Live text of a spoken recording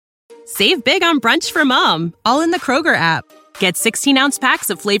Save big on brunch for mom, all in the Kroger app. Get 16-ounce packs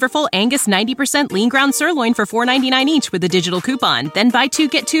of flavorful Angus 90% lean ground sirloin for $4.99 each with a digital coupon. Then buy 2,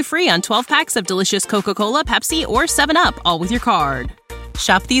 get 2 free on 12 packs of delicious Coca-Cola, Pepsi, or 7-Up, all with your card.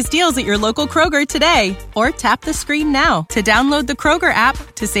 Shop these deals at your local Kroger today, or tap the screen now to download the Kroger app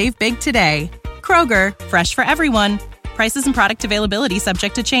to save big today. Kroger, fresh for everyone. Prices and product availability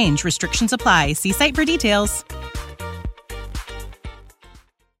subject to change. Restrictions apply. See site for details.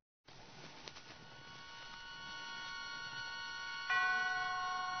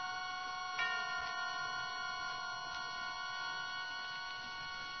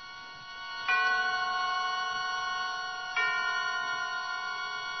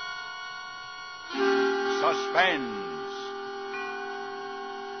 Suspense.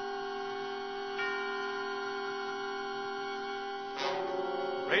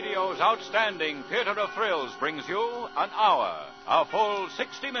 Radio's outstanding theater of thrills brings you an hour, a full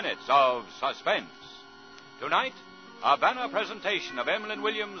 60 minutes of suspense. Tonight, a banner presentation of Emlyn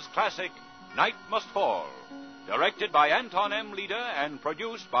Williams' classic Night Must Fall, directed by Anton M. Leader and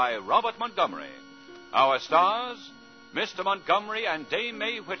produced by Robert Montgomery. Our stars, Mr. Montgomery and Dame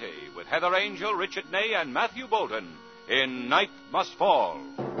May Whitty, with Heather Angel, Richard Ney, and Matthew Bolton in Night Must Fall.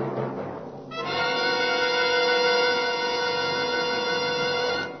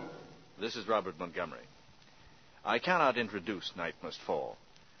 This is Robert Montgomery. I cannot introduce Night Must Fall.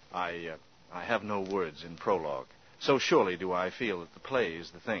 I have no words in prologue. So surely do I feel that the play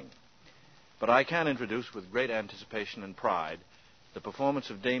is the thing. But I can introduce with great anticipation and pride the performance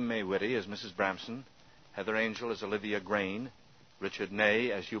of Dame May Whitty as Mrs. Bramson, Heather Angel as Olivia Grain, Richard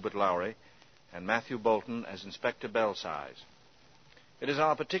Ney as Hubert Lowry, and Matthew Bolton as Inspector Belsize. It is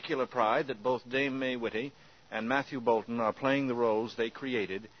our particular pride that both Dame May Whitty and Matthew Bolton are playing the roles they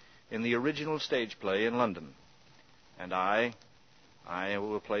created in the original stage play in London. And I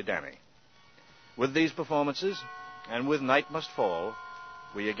will play Danny. With these performances, and with Night Must Fall,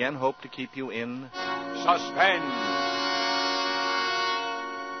 we again hope to keep you in suspense.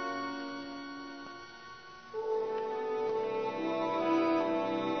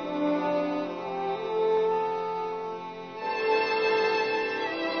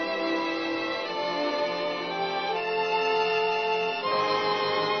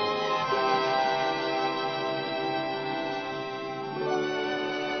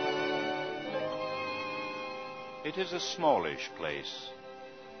 It is a smallish place,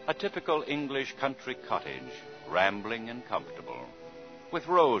 a typical English country cottage, rambling and comfortable, with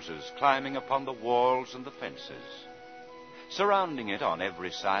roses climbing upon the walls and the fences. Surrounding it on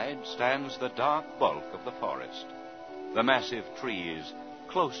every side stands the dark bulk of the forest, the massive trees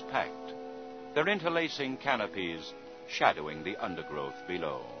close packed, their interlacing canopies shadowing the undergrowth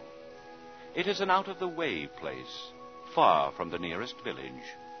below. It is an out-of-the-way place, far from the nearest village,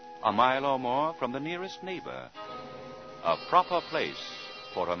 a mile or more from the nearest neighbor. A proper place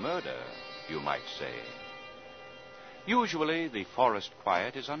for a murder, you might say. Usually the forest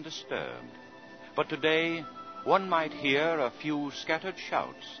quiet is undisturbed, but today one might hear a few scattered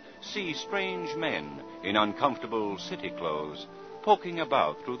shouts, see strange men in uncomfortable city clothes poking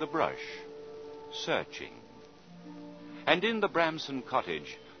about through the brush, searching. And in the Bramson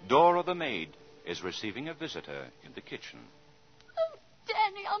cottage, Dora the maid is receiving a visitor in the kitchen. Oh,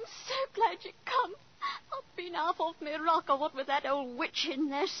 Danny, I'm so glad you come. I've been half off my rocker, what with that old witch in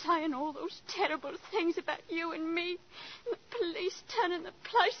there saying all those terrible things about you and me. And the police turning the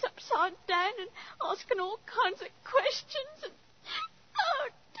place upside down and asking all kinds of questions. And... Oh,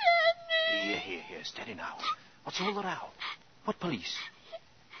 Danny! Here, steady now. What's all the row? What police?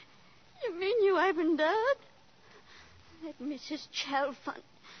 You mean you haven't heard? That Mrs. Chalfont,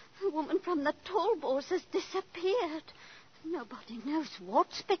 the woman from the Talbos, has disappeared. Nobody knows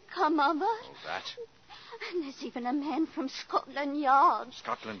what's become of her. Oh, that? And there's even a man from Scotland Yard.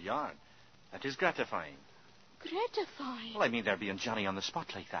 Scotland Yard? That is gratifying. Gratifying? Well, I mean, there being Johnny on the spot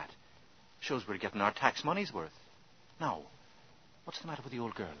like that. Shows we're getting our tax money's worth. Now, what's the matter with the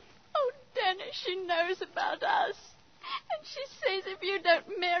old girl? Oh, Danny, she knows about us. And she says if you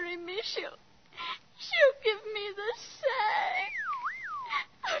don't marry me, she'll give me the sack.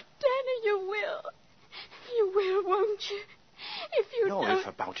 Oh, Danny, you will. You will, won't you? If you don't... No if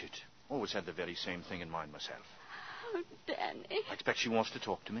about it. Always had the very same thing in mind myself. Oh, Danny. I expect she wants to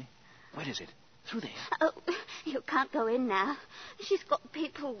talk to me. Where is it? Through there? Oh, you can't go in now. She's got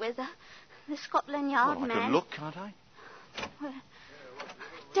people with her. The Scotland Yard Well, I man. can look, can't I? Well,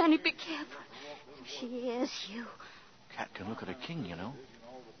 Danny, be careful. If she hears you. Cat can look at a king, you know.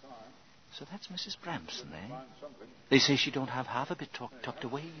 So that's Mrs. Bramson, eh? They say she don't have half a bit tucked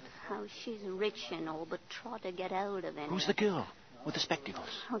away. Oh, she's rich and all, but try to get hold of him. Who's the girl? with the spectacles.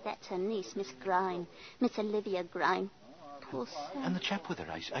 Oh, that's her niece, Miss Grine. Miss Olivia Grine. Poor son. And the chap with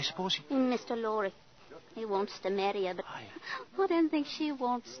her, I suppose he... Mr. Lorry. He wants to marry her, but I don't think she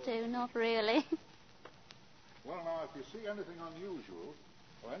wants to. Not really. Well, now, if you see anything unusual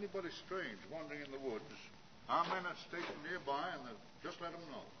or anybody strange wandering in the woods, our men are stationed nearby, and just let them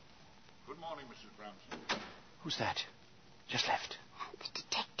know. Good morning, Mrs. Bramson. Who's that? Just left. The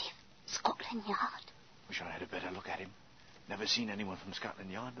detective. Scotland Yard. We sure had a better look at him. Never seen anyone from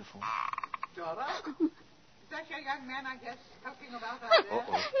Scotland Yard before. Dora? Is that your young man, I guess, helping about out there?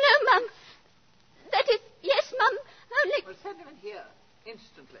 Uh-oh. No, Mum. That is... Yes, Mum. Only... Well, send him in here,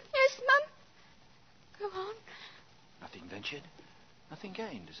 instantly. Yes, Mum. Go on. Nothing ventured, nothing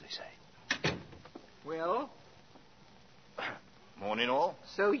gained, as they say. Well? Morning, all.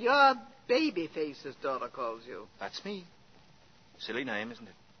 So you're Babyface, as Dora calls you. That's me. Silly name, isn't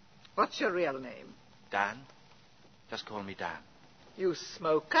it? What's your real name? Dan. Just call me Dan. You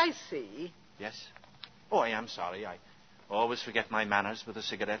smoke, I see. Yes? Oh, I am sorry. I always forget my manners with a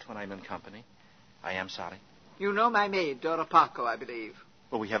cigarette when I'm in company. I am sorry. You know my maid, Dora Parker, I believe.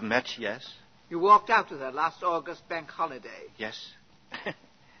 Well, we have met, yes? You walked out with her last August bank holiday. Yes.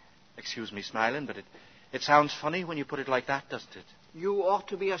 Excuse me smiling, but it sounds funny when you put it like that, doesn't it? You ought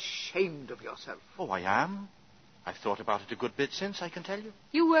to be ashamed of yourself. Oh, I am. I've thought about it a good bit since, I can tell you.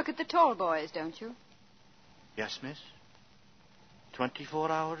 You work at the Tall Boys, don't you? Yes, miss. 24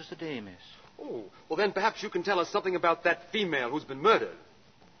 hours a day, miss. Oh, well, then perhaps you can tell us something about that female who's been murdered.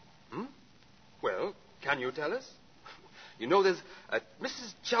 Hmm? Well, can you tell us? You know, there's a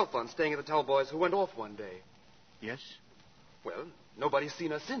Mrs. Chalfont staying at the Talboys who went off one day. Yes? Well, nobody's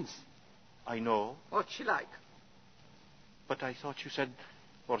seen her since. I know. What's she like? But I thought you said,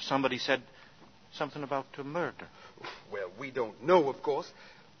 or somebody said, something about a murder. Well, we don't know, of course,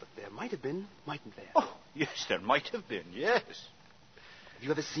 but there might have been, mightn't there? Oh, yes, there might have been, yes. Have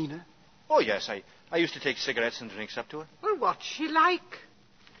you ever seen her? Oh, yes, I used to take cigarettes and drinks up to her. Well, what's she like?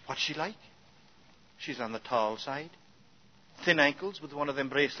 What's she like? She's on the tall side. Thin ankles with one of them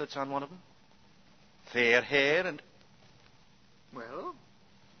bracelets on one of them. Fair hair and... Well,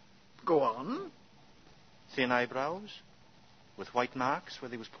 go on. Thin eyebrows with white marks where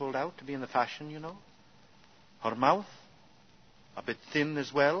they was pulled out to be in the fashion, you know. Her mouth, a bit thin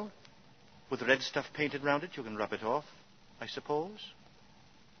as well, with red stuff painted round it. You can rub it off, I suppose.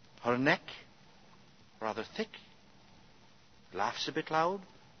 Her neck, rather thick. Laughs a bit loud,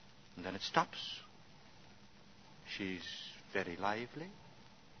 and then it stops. She's very lively.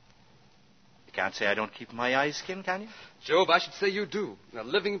 You can't say I don't keep my eyes skinned, can you? Job, I should say you do. A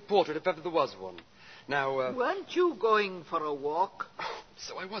living portrait, if ever there was one. Now, Weren't you going for a walk?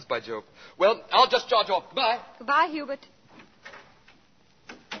 So I was, by Job. Well, I'll just charge off. Goodbye. Goodbye, Hubert.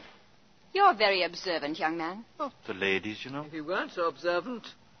 You're a very observant, young man. Oh, the ladies, you know. If you weren't so observant,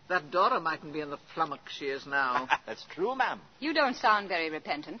 that Dora mightn't be in the flummox she is now. That's true, ma'am. You don't sound very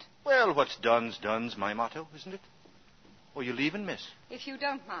repentant. Well, what's done's my motto, isn't it? Oh, you leaving, miss? If you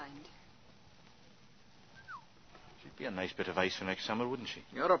don't mind. She'd be a nice bit of ice for next summer, wouldn't she?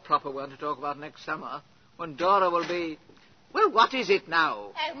 You're a proper one to talk about next summer, when Dora will be... Well, what is it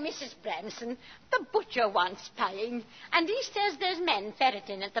now? Oh, Mrs. Branson, the butcher wants paying, and he says there's men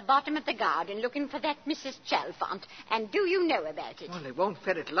ferreting at the bottom of the garden looking for that Mrs. Chalfont. And do you know about it? Well, they won't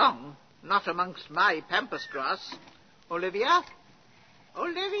ferret long. Not amongst my pampas grass. Olivia?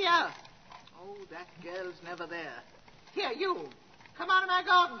 Olivia! Oh, that girl's never there. Here, you. Come out of my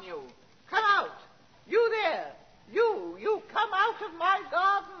garden, you. Come out. You there. You come out of my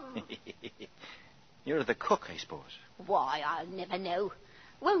garden. You're the cook, I suppose. Why, I'll never know.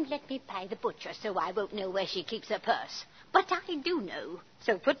 Won't let me pay the butcher, so I won't know where she keeps her purse. But I do know.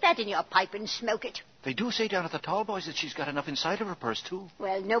 So put that in your pipe and smoke it. They do say down at the Tall Boys that she's got enough inside of her purse, too.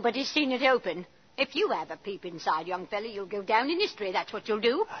 Well, nobody's seen it open. If you have a peep inside, young fella, you'll go down in history, that's what you'll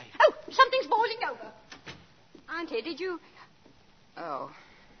do. Oh, something's boiling over. Auntie, did you... Oh.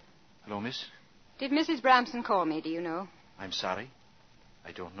 Hello, miss. Did Mrs. Bramson call me, do you know? I'm sorry.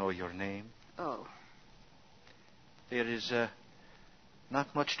 I don't know your name. Oh. There is,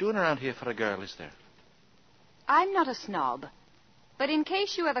 not much doing around here for a girl, is there? I'm not a snob. But in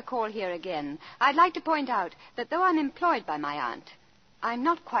case you ever call here again, I'd like to point out that though I'm employed by my aunt, I'm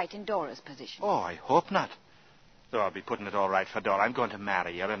not quite in Dora's position. Oh, I hope not. Though I'll be putting it all right for Dora. I'm going to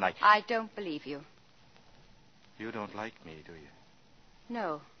marry her, and I don't believe you. You don't like me, do you?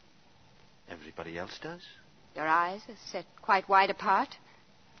 No. Everybody else does? Your eyes are set quite wide apart.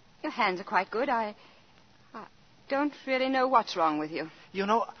 Your hands are quite good. I don't really know what's wrong with you. You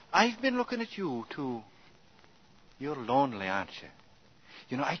know, I've been looking at you, too. You're lonely, aren't you?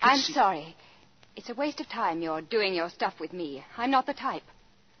 You know, I'm sorry. It's a waste of time you're doing your stuff with me. I'm not the type.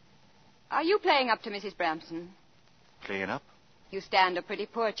 Are you playing up to Mrs. Bramson? Playing up? You stand a pretty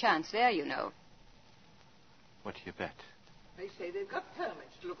poor chance there, you know. What do you bet? They say they've got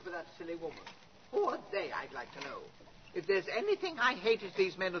permits to look for that silly woman. Who are they, I'd like to know? If there's anything I hate, it's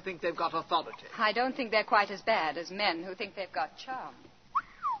these men who think they've got authority. I don't think they're quite as bad as men who think they've got charm.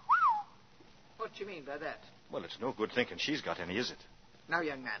 What do you mean by that? Well, it's no good thinking she's got any, is it? Now,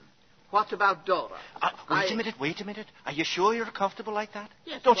 young man, what about Dora? Wait a minute. Are you sure you're comfortable like that?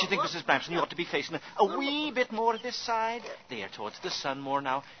 Yes. Don't you think, Mrs. Bramson, you ought to be facing a wee bit more this side? There, towards the sun more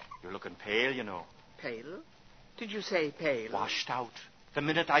now. You're looking pale, you know. Pale? Did you say pale? Washed out. The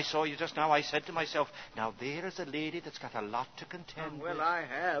minute I saw you just now, I said to myself, now there is a lady that's got a lot to contend with. Well, I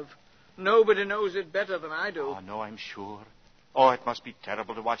have. Nobody knows it better than I do. Oh, no, I'm sure. Oh, it must be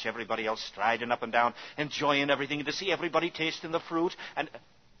terrible to watch everybody else striding up and down, enjoying everything, and to see everybody tasting the fruit, and...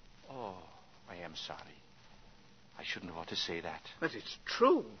 Oh, I am sorry. I shouldn't ought to say that. But it's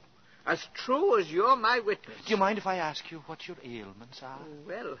true. As true as you're my witness. Do you mind if I ask you what your ailments are? Oh,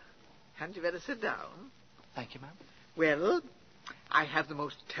 well, hadn't you better sit down? Thank you, ma'am. Well, I have the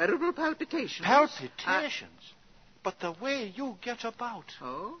most terrible palpitations. Palpitations? But the way you get about.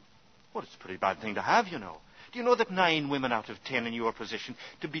 Oh? Well, it's a pretty bad thing to have, you know. Do you know that 9 women out of 10 in your position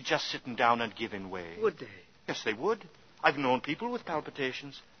to be just sitting down and giving way? Would they? Yes, they would. I've known people with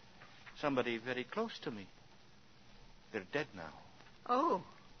palpitations. Somebody very close to me. They're dead now. Oh.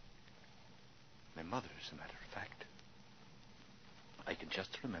 My mother, as a matter of fact. I can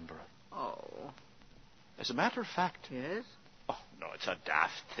just remember her. Oh. As a matter of fact. Yes? Oh, no, it's a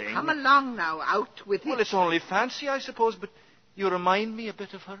daft thing. Come along now, out with it. Well, it's only fancy, I suppose, but you remind me a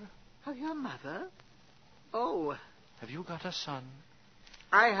bit of her. Of your mother? Oh. Have you got a son?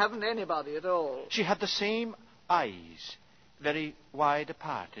 I haven't anybody at all. She had the same eyes, very wide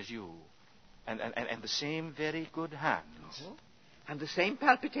apart as you, and the same very good hands. Oh. And the same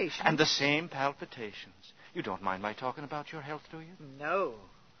palpitations? And the same palpitations. You don't mind my talking about your health, do you? No.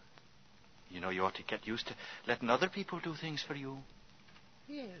 You know, you ought to get used to letting other people do things for you.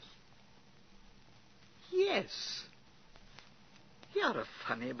 Yes. Yes. You're a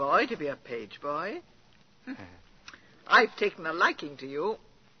funny boy to be a page boy. I've taken a liking to you.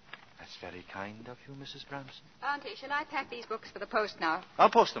 That's very kind of you, Mrs. Bramson. Auntie, shall I pack these books for the post now? I'll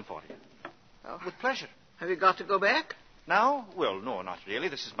post them for you. Oh. With pleasure. Have you got to go back? Now? Well, no, not really.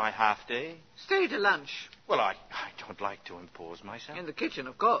 This is my half day. Stay to lunch. Well, I don't like to impose myself. In the kitchen,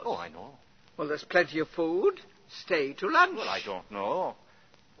 of course. Oh, I know. Well, there's plenty of food. Stay to lunch. Well, I don't know.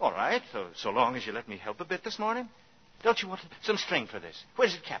 All right, so long as you let me help a bit this morning. Don't you want some string for this?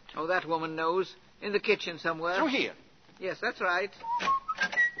 Where's it kept? Oh, that woman knows. In the kitchen somewhere. Through here. Yes, that's right.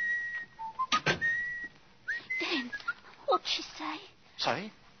 Dan, what'd she say?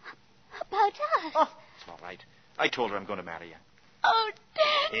 Sorry? About us. Oh, it's all right. I told her I'm going to marry you. Oh,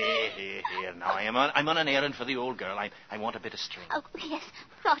 Dan. Here. Now, I'm on an errand for the old girl. I want a bit of string. Oh, yes.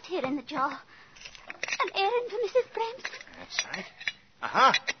 Right here in the jar. An errand for Mrs. Bramson. That's right.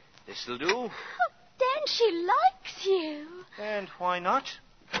 Aha. This'll do. Oh, Dan, she likes you. And why not?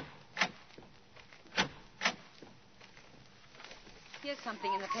 Here's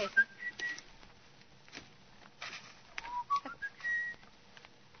something in the paper.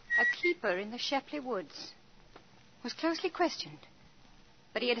 A keeper in the Shepley Woods was closely questioned,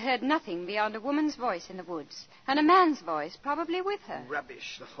 but he had heard nothing beyond a woman's voice in the woods, and a man's voice probably with her.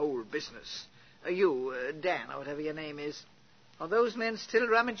 Rubbish, the whole business. You, Dan, or whatever your name is. Are those men still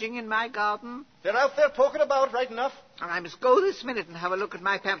rummaging in my garden? They're out there poking about, right enough. And I must go this minute and have a look at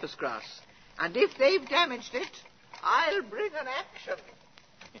my pampas grass. And if they've damaged it, I'll bring an action.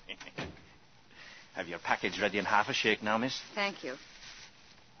 Have your package ready in half a shake now, miss? Thank you.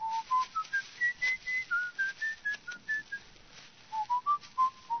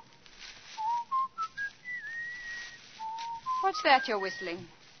 What's that you're whistling?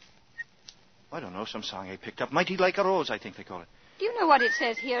 I don't know, some song I picked up. Mighty Like a Rose, I think they call it. Do you know what it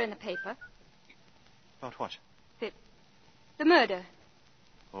says here in the paper? About what? The murder.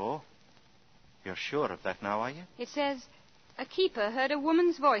 Oh? You're sure of that now, are you? It says, a keeper heard a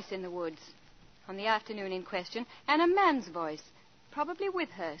woman's voice in the woods on the afternoon in question, and a man's voice, probably with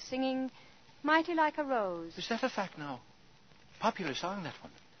her, singing Mighty Like a Rose. Is that a fact now? Popular song, that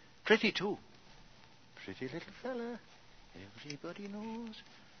one. Pretty, too. Pretty little fella, everybody knows.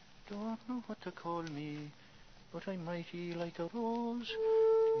 Don't know what to call me, but I'm mighty like a rose.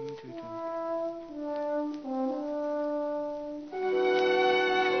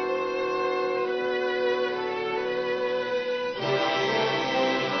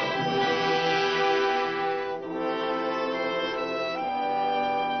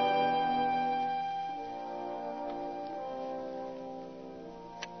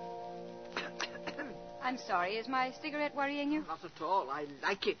 I'm sorry. Is my cigarette worrying you? Not at all. I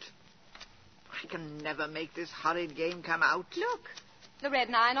like it. I can never make this horrid game come out. Look, the red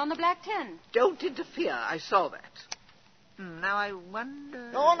 9 on the black 10. Don't interfere. I saw that. Now I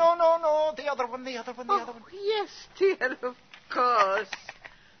wonder... No. The other one. Oh, yes, dear, of course.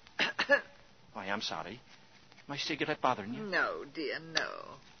 Why, I'm sorry. My cigarette bothering you? No, dear, no.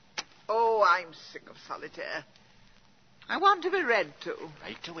 Oh, I'm sick of solitaire. I want to be read to.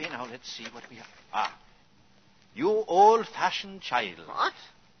 Right away now. Let's see what we have. Ah. You old-fashioned child. What?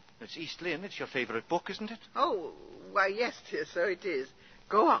 It's East Lynne. It's your favourite book, isn't it? Oh, why, yes, dear, so it is.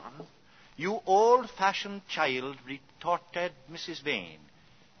 Go on. You old-fashioned child, retorted Mrs. Vane.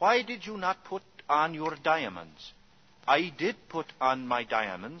 Why did you not put on your diamonds? I did put on my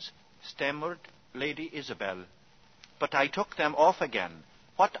diamonds, stammered Lady Isabel. But I took them off again.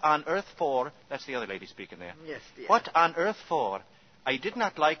 What on earth for? That's the other lady speaking there. Yes, dear. What on earth for? I did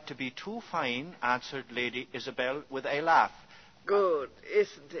not like to be too fine, answered Lady Isabel with a laugh. Good,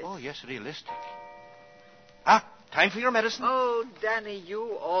 isn't it? Oh, yes, realistic. Ah, time for your medicine. Oh, Danny,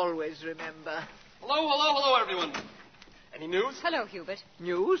 you always remember. Hello, everyone. Any news? Hello, Hubert.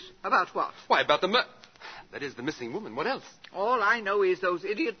 News? About what? Why, about that is, the missing woman. What else? All I know is those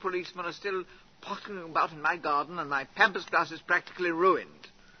idiot policemen are still pottering about in my garden, and my pampas grass is practically ruined.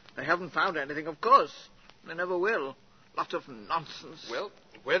 They haven't found anything, of course. They never will. Lot of nonsense. Well,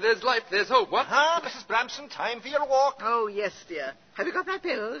 where there's life, there's hope. What? Mrs. Bramson, time for your walk. Oh, yes, dear. Have you got my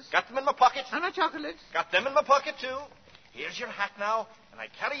pills? Got them in my pocket. And my chocolates? Got them in my pocket, too. Here's your hat now, and I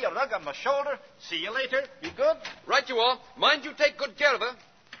carry your rug on my shoulder. See you later. Be good. Right you are. Mind you take good care of her.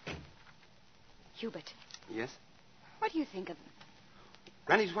 Hubert, Yes? what do you think of him?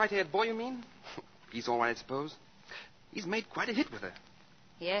 Granny's white-haired boy, you mean? He's all right, I suppose. He's made quite a hit with her.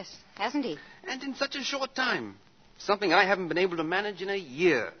 Yes, hasn't he? And in such a short time. Something I haven't been able to manage in a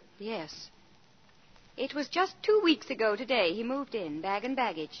year. Yes. It was just 2 weeks ago today he moved in, bag and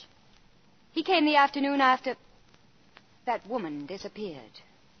baggage. He came the afternoon after that woman disappeared.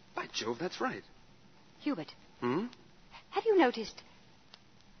 By Jove, that's right. Hubert, Hmm? have you noticed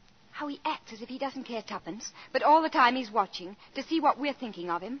how he acts as if he doesn't care tuppence, but all the time he's watching to see what we're thinking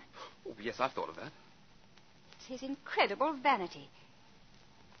of him? Oh, yes, I've thought of that. It's his incredible vanity.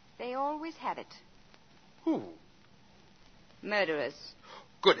 They always have it. Who? Murderers.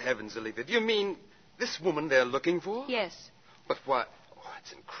 Good heavens, Olivia. Do you mean this woman they're looking for? Yes. But why? Oh,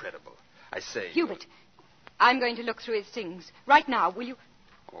 it's incredible. I say... Hubert, I'm going to look through his things. Right now, will you?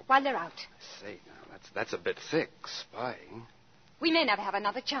 Oh, while they're out. I say, now, that's a bit thick, spying. We may never have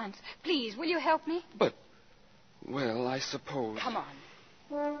another chance. Please, will you help me? But, well, I suppose... Come on.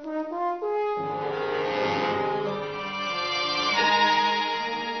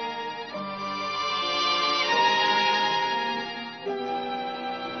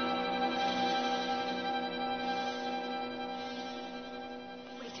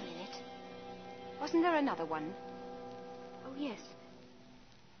 Wait a minute. Wasn't there another one? Oh, yes.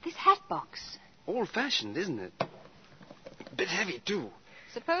 This hat box. Old-fashioned, isn't it? A bit heavy, too.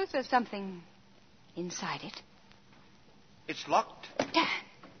 Suppose there's something inside it. It's locked. Dan.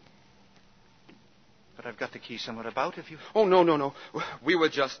 But I've got the key somewhere about if you... Oh, no. We were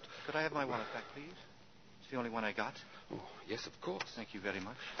just... Could I have my wallet back, please? It's the only one I got. Oh, yes, of course. Thank you very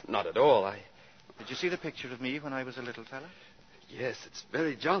much. Not at all. Did you see the picture of me when I was a little fella? Yes, it's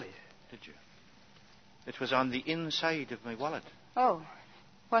very jolly. Did you? It was on the inside of my wallet. Oh,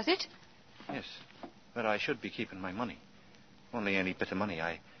 was it? Yes, where I should be keeping my money. Only any bit of money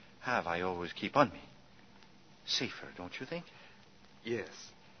I have, I always keep on me. Safer, don't you think? Yes.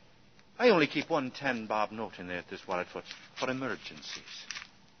 I only keep 1 10-bob note in there at this wallet for emergencies.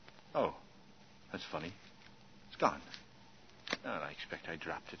 Oh, that's funny. It's gone. Oh, I expect I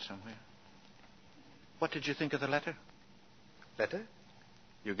dropped it somewhere. What did you think of the letter? Letter?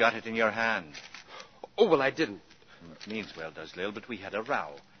 You got it in your hand. Oh, well, I didn't. It means well, does Lil, but we had a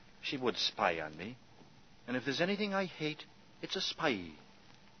row. She would spy on me. And if there's anything I hate, it's a spy.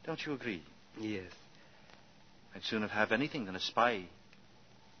 Don't you agree? Yes. I'd sooner have anything than a spy.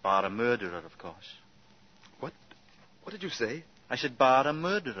 Bar a murderer, of course. What? What did you say? I said bar a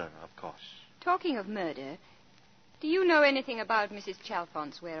murderer, of course. Talking of murder, do you know anything about Mrs.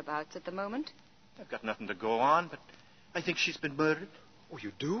 Chalfont's whereabouts at the moment? I've got nothing to go on, but I think she's been murdered. Oh,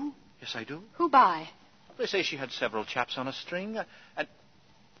 you do? Yes, I do. Who by? They say she had several chaps on a string, and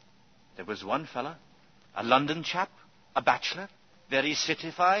there was one fella, a London chap, a bachelor, very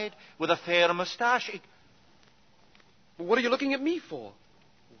citified, with a fair moustache. What are you looking at me for?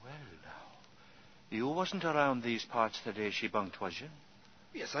 Well, now, you wasn't around these parts the day she bunked, was you?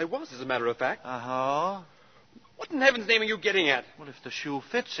 Yes, I was, as a matter of fact. Uh-huh. What in heaven's name are you getting at? Well, if the shoe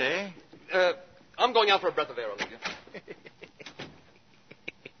fits, eh? I'm going out for a breath of air, Olivia.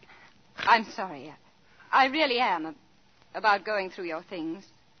 I'm sorry. I really am about going through your things.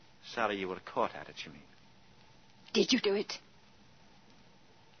 Sorry you were caught at it, you mean? Did you do it?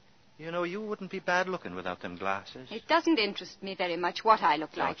 You know, you wouldn't be bad looking without them glasses. It doesn't interest me very much what I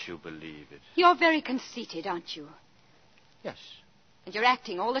look like. Don't you believe it? You're very conceited, aren't you? Yes. And you're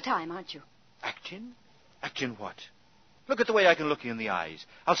acting all the time, aren't you? Acting? Acting what? Look at the way I can look you in the eyes.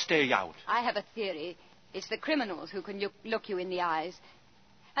 I'll stare you out. I have a theory. It's the criminals who can look you in the eyes,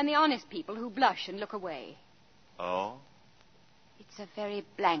 and the honest people who blush and look away. Oh? It's a very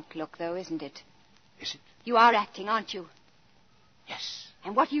blank look, though, isn't it? Is it? You are acting, aren't you? Yes.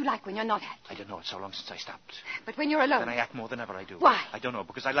 And what do you like when you're not acting? I don't know. It's so long since I stopped. But when you're alone... Then I act more than ever I do. Why? I don't know,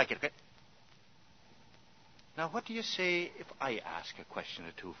 because I like it. Now, what do you say if I ask a question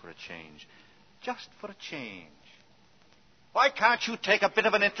or two for a change? Just for a change. Why can't you take a bit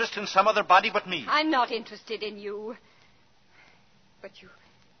of an interest in some other body but me? I'm not interested in you. But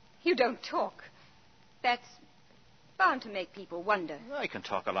you don't talk. That's bound to make people wonder. I can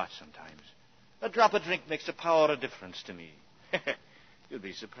talk a lot sometimes. A drop of drink makes a power of difference to me. You'll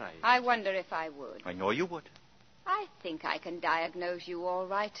be surprised. I wonder if I would. I know you would. I think I can diagnose you all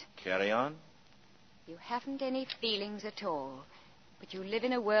right. Carry on. You haven't any feelings at all, but you live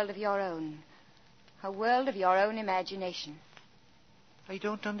in a world of your own. A world of your own imagination. I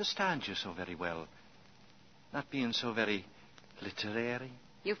don't understand you so very well. Not being so very literary.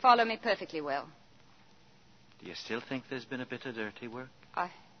 You follow me perfectly well. Do you still think there's been a bit of dirty work?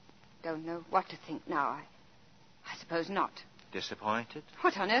 I don't know what to think now. I suppose not. Disappointed?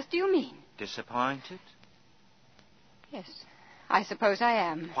 What on earth do you mean? Disappointed? Yes, I suppose I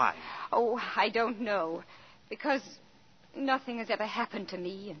am. Why? Oh, I don't know. Because nothing has ever happened to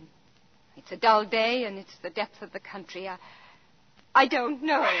me, and it's a dull day, and it's the depth of the country. I don't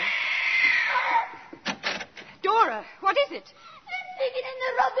know. Dora, what is it? They're digging in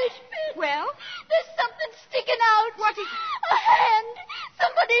the rubbish bin. Well? There's something sticking out. What is it? A hand.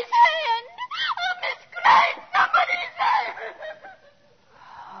 Somebody's hand. Oh, Miss Grace, somebody's hand.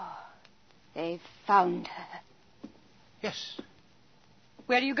 Oh, they've found her. Yes.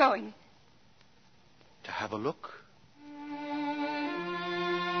 Where are you going? To have a look.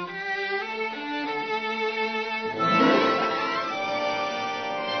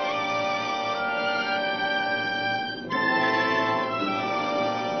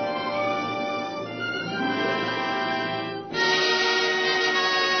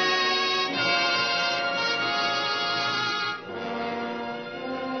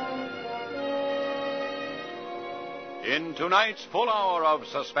 In tonight's full hour of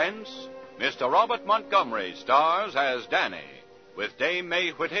suspense, Mr. Robert Montgomery stars as Danny, with Dame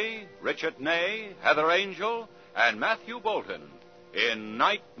May Whitty, Richard Ney, Heather Angel, and Matthew Bolton in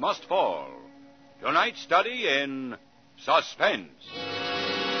Night Must Fall. Tonight's study in suspense.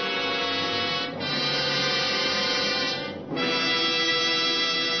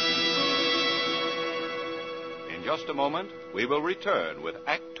 In just a moment, we will return with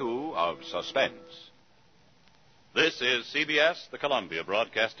Act Two of Suspense. This is CBS, the Columbia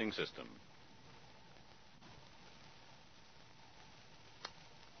Broadcasting System.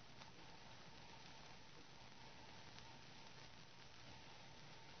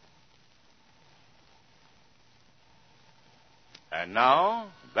 And now,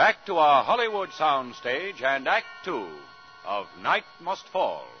 back to our Hollywood soundstage and Act Two of Night Must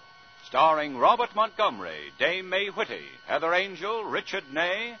Fall, starring Robert Montgomery, Dame May Whitty, Heather Angel, Richard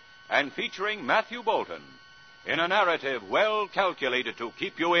Ney, and featuring Matthew Bolton, in a narrative well calculated to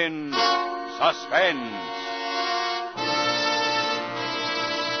keep you in suspense.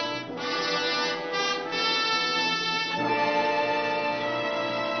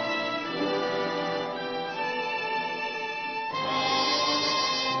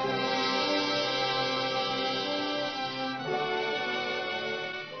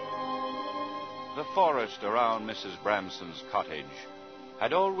 The forest around Mrs. Bramson's cottage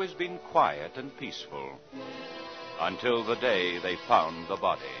had always been quiet and peaceful, until the day they found the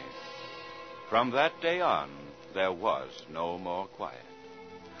body. From that day on, there was no more quiet.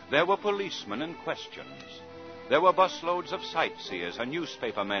 There were policemen and questions. There were busloads of sightseers and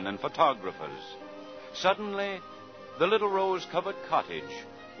newspapermen and photographers. Suddenly, the little rose-covered cottage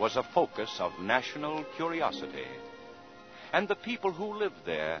was a focus of national curiosity. And the people who lived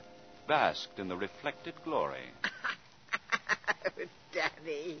there basked in the reflected glory. Oh,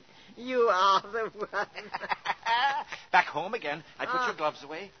 Danny, you are the one. Back home again. I put your gloves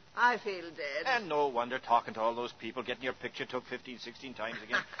away. I feel dead. And no wonder talking to all those people, getting your picture took 15, 16 times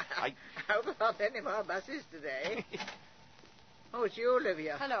again. I hope not any more buses today. Oh, it's you,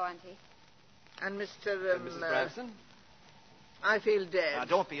 Olivia. Hello, Auntie. And Mr. Mrs. Branson? I feel dead. Now,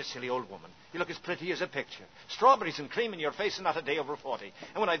 don't be a silly old woman. You look as pretty as a picture. Strawberries and cream in your face and not a day over 40.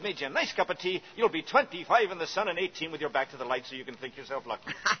 And when I've made you a nice cup of tea, you'll be 25 in the sun and 18 with your back to the light so you can think yourself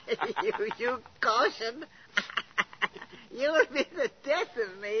lucky. you caution. You'll be the death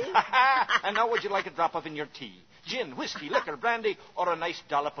of me. And now would you like a drop of in your tea? Gin, whiskey, liquor, brandy, or a nice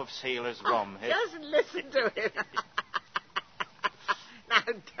dollop of sailor's rum? Eh? Just listen to him. Now,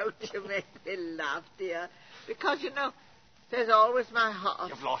 don't you make me laugh, dear. Because, you know, there's always my heart.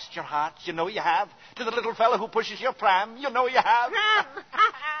 You've lost your heart. You know you have. To the little fellow who pushes your pram. You know you have. Pram!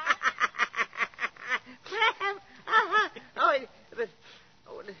 Pram!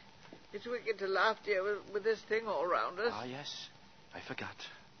 It's wicked to laugh, dear, with this thing all round us. Ah, yes. I forgot.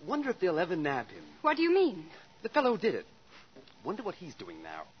 Wonder if they'll ever nab him. What do you mean? The fellow who did it. Wonder what he's doing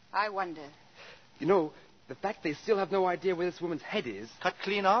now. I wonder. You know, the fact they still have no idea where this woman's head is. Cut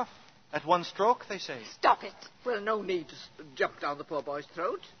clean off. At one stroke, they say. Stop it. Well, no need to jump down the poor boy's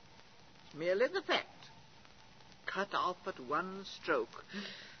throat. It's merely the fact. Cut off at one stroke.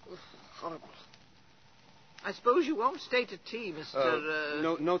 Horrible. I suppose you won't stay to tea,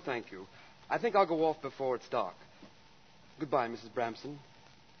 Mr. No, thank you. I think I'll go off before it's dark. Goodbye, Mrs. Bramson.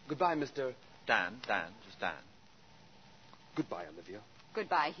 Goodbye, Mr. Dan, just Dan. Goodbye, Olivia.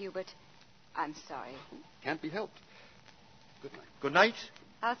 Goodbye, Hubert. I'm sorry. Can't be helped. Good night. Good night.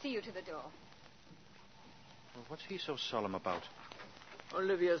 I'll see you to the door. Well, what's he so solemn about?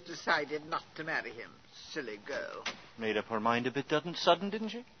 Olivia's decided not to marry him. Silly girl. Made up her mind a bit sudden, didn't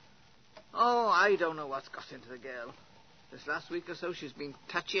she? Oh, I don't know what's got into the girl. This last week or so, she's been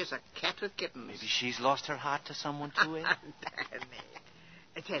touchy as a cat with kittens. Maybe she's lost her heart to someone too, eh?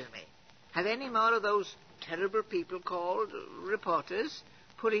 Tell me, have any more of those terrible people called? Reporters?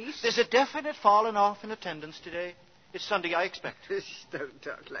 Police? There's a definite falling off in attendance today. It's Sunday, I expect. Don't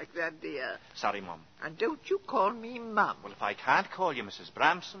talk like that, dear. Sorry, Mum. And don't you call me Mum. Well, if I can't call you Mrs.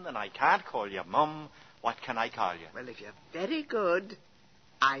 Bramson, and I can't call you Mum, what can I call you? Well, if you're very good,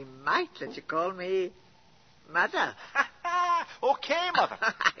 I might let you call me Mother. Okay, Mother.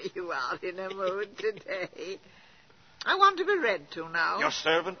 You are in a mood today. I want to be read to now. Your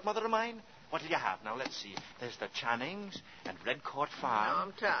servant, mother of mine? What'll you have? Now, let's see. There's the Channings and Redcourt Farm. No,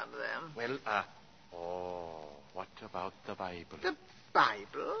 I'm tired of them. Well, what about the Bible? The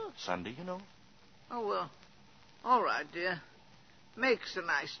Bible? Sunday, you know. Oh, well, all right, dear. Makes a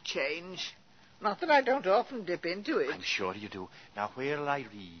nice change. Not that I don't often dip into it. I'm sure you do. Now, where'll I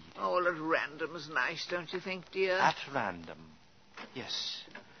read? Oh, well, at random's nice, don't you think, dear? At random. Yes.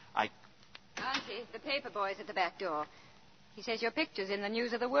 Auntie, the paper boy's at the back door. He says your picture's in the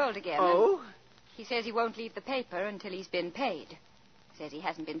News of the World again. Oh? He says he won't leave the paper until he's been paid. Says he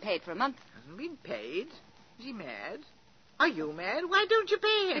hasn't been paid for a month. Hasn't been paid? Is he mad? Are you mad? Why don't you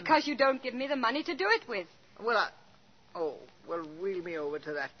pay him? Because you don't give me the money to do it with. Well, well, wheel me over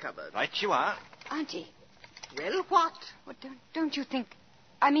to that cupboard. Right you are. Auntie. Well, what? Well, don't you think...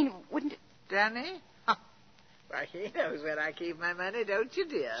 I mean, wouldn't it... Danny? Why, he knows where I keep my money, don't you,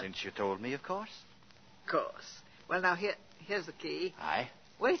 dear? Since you told me, of course. Of course. Well, now, here's the key. Aye.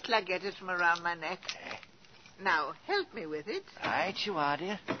 Wait till I get it from around my neck. Now, help me with it. Right you are,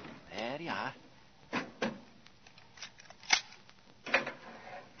 dear. There you are.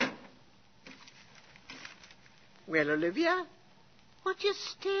 Well, Olivia, what you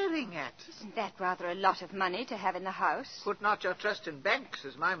staring at? Isn't that rather a lot of money to have in the house? Put not your trust in banks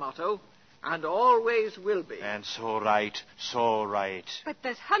is my motto, and always will be. And so right. But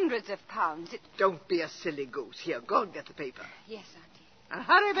there's hundreds of pounds. Don't be a silly goose. Here, go and get the paper. Yes, Auntie. And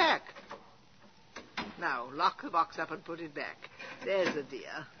hurry back. Now, lock the box up and put it back. There's the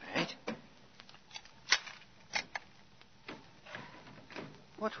dear. Right.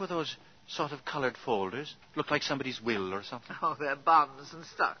 What were those sort of coloured folders? Looked like somebody's will or something. Oh, they're bonds and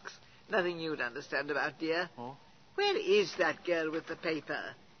stocks. Nothing you'd understand about, dear. Oh? Where is that girl with the paper?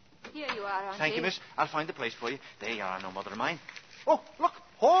 Here you are, Auntie. Thank you, miss. I'll find the place for you. There you are, no mother of mine. Oh, look,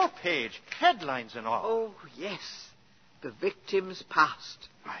 whole page, headlines and all. Oh, yes. The victim's past.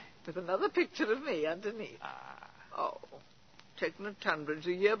 Aye. With another picture of me underneath. Oh, taken at Tunbridge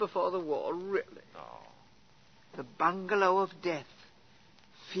a year before the war, really. Oh. The bungalow of death.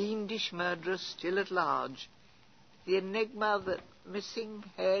 Fiendish murderer still at large. The enigma of the missing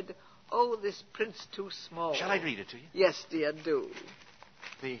head. Oh, this prince too small. Shall I read it to you? Yes, dear, do.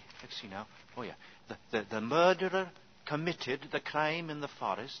 Let's see now. Oh, yeah. The murderer committed the crime in the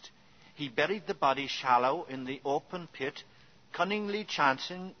forest. He buried the body shallow in the open pit, cunningly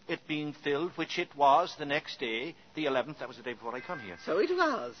chancing it being filled, which it was the next day, the 11th. That was the day before I come here. So it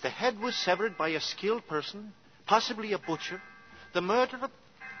was. The head was severed by a skilled person, possibly a butcher. The murderer...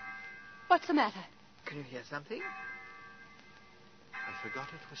 What's the matter? Can you hear something? I forgot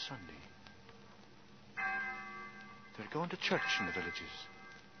it was Sunday. They're going to church in the villages.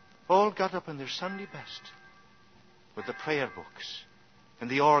 All got up in their Sunday best, with the prayer books, and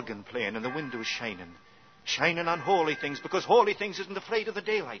the organ playing, and the windows shining on holy things, because holy things isn't afraid of the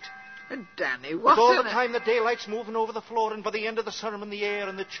daylight. Danny, what? But all the time the daylight's moving over the floor, and by the end of the sermon the air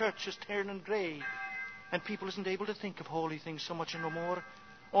in the church is turning grey. And people isn't able to think of holy things so much no more,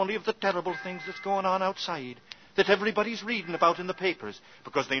 only of the terrible things that's going on outside, that everybody's reading about in the papers,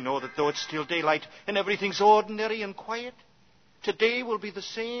 because they know that though it's still daylight and everything's ordinary and quiet, today will be the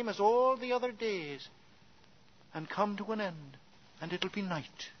same as all the other days, and come to an end, and it'll be night.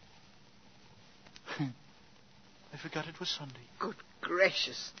 I forgot it was Sunday. Good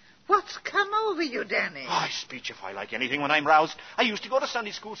gracious. What's come over you, Danny? I speechify like anything when I'm roused. I used to go to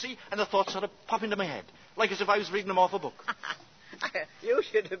Sunday school, see, and the thoughts sort of pop into my head, like as if I was reading them off a book. You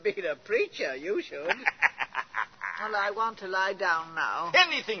should have been a preacher, you should. Well, I want to lie down now.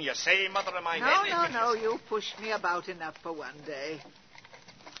 Anything you say, mother of mine. No, you pushed me about enough for one day.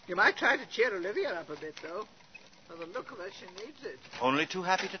 You might try to cheer Olivia up a bit, though. For the look of her, she needs it. Only too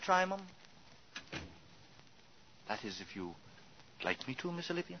happy to try, Mum. That is, if you like me to,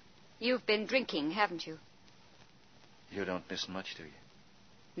 Miss Olivia. You've been drinking, haven't you? You don't miss much, do you?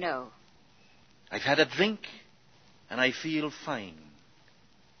 No. I've had a drink, and I feel fine.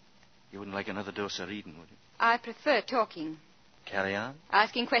 You wouldn't like another dose of reading, would you? I prefer talking. Carry on.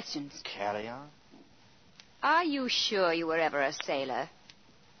 Asking questions. Carry on. Are you sure you were ever a sailor?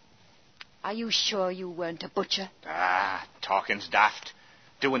 Are you sure you weren't a butcher? Talking's daft.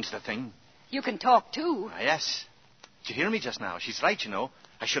 Doing's the thing. You can talk, too. Yes. Did you hear me just now? She's right, you know.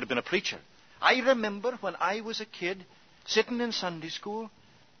 I should have been a preacher. I remember when I was a kid, sitting in Sunday school,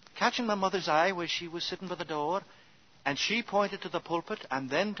 catching my mother's eye where she was sitting by the door, and she pointed to the pulpit and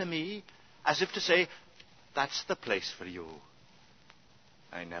then to me, as if to say, "That's the place for you."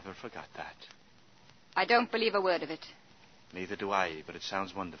 I never forgot that. I don't believe a word of it. Neither do I, but it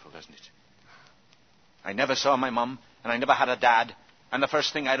sounds wonderful, doesn't it? I never saw my mum, and I never had a dad, and the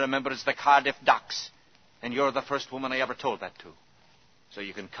first thing I remember is the Cardiff Docks, and you're the first woman I ever told that to. So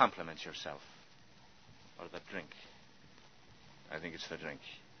you can compliment yourself. Or the drink. I think it's the drink.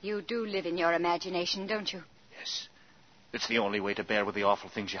 You do live in your imagination, don't you? Yes. It's the only way to bear with the awful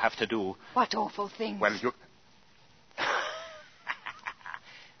things you have to do. What awful things? Well, you... I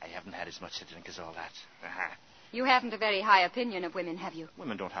haven't had as much to drink as all that. You haven't a very high opinion of women, have you?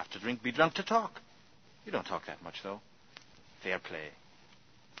 Women don't have to drink, be drunk to talk. You don't talk that much, though. Fair play.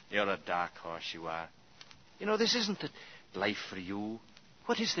 You're a dark horse, you are. You know, this isn't the life for you.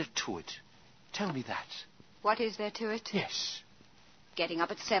 What is there to it? Tell me that. What is there to it? Yes. Getting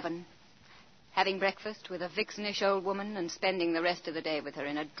up at 7, having breakfast with a vixenish old woman, and spending the rest of the day with her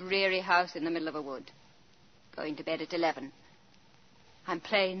in a dreary house in the middle of a wood. Going to bed at 11. I'm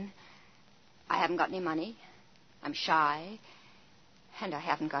plain. I haven't got any money. I'm shy. And I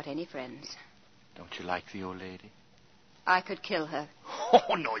haven't got any friends. Don't you like the old lady? I could kill her.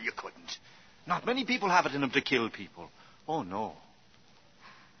 Oh, no, you couldn't. Not many people have it in them to kill people. Oh, no.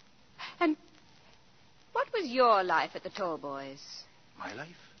 And what was your life at the Tallboys? My life?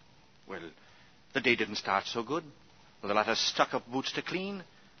 Well, the day didn't start so good. With a lot of stuck-up boots to clean,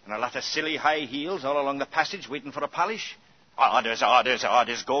 and a lot of silly high heels all along the passage waiting for a polish. Orders, orders,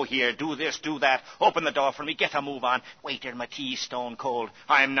 orders. Go here, do this, do that. Open the door for me, get a move on. Waiter, my tea's stone cold.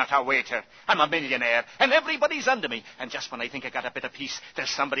 I'm not a waiter. I'm a millionaire, and everybody's under me. And just when I think I got a bit of peace, there's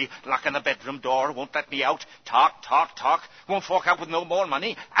somebody locking the bedroom door, won't let me out. Talk, talk, talk. Won't fork out with no more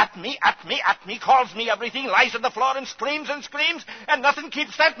money. At me, at me, at me. Calls me everything, lies on the floor and screams, and nothing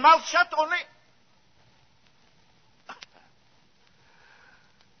keeps that mouth shut, only...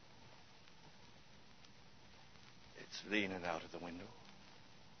 It's raining out of the window,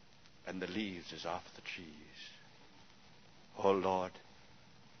 and the leaves is off the trees. Oh, Lord,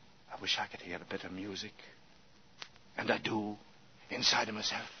 I wish I could hear a bit of music. And I do, inside of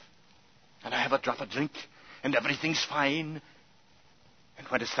myself. And I have a drop of drink, and everything's fine. And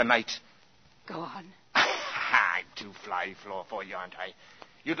when it's the night... Go on. I'm too fly-floor for you, aren't I?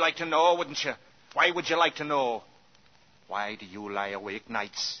 You'd like to know, wouldn't you? Why would you like to know? Why do you lie awake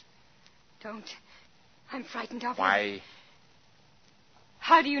nights? Don't. I'm frightened of you. Why?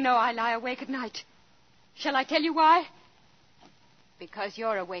 How do you know I lie awake at night? Shall I tell you why? Because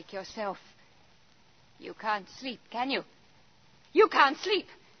you're awake yourself. You can't sleep, can you? You can't sleep.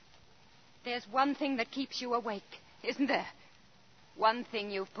 There's one thing that keeps you awake, isn't there? One thing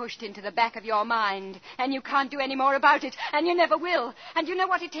you've pushed into the back of your mind, and you can't do any more about it, and you never will. And you know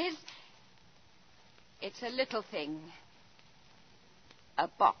what it is? It's a little thing. A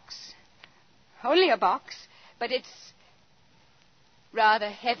box. Only a box, but it's rather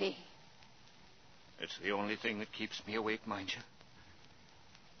heavy. It's the only thing that keeps me awake, mind you.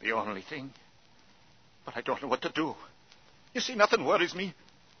 The only thing. But I don't know what to do. You see, nothing worries me.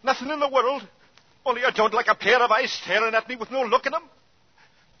 Nothing in the world. Only I don't like a pair of eyes staring at me with no look in them.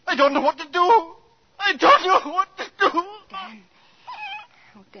 I don't know what to do. I don't know what to do. Dan.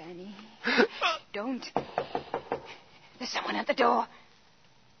 Oh, Danny. Don't. There's someone at the door.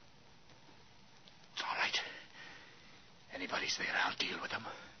 It's all right. Anybody's there, I'll deal with them.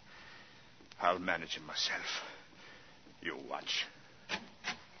 I'll manage him myself. You watch.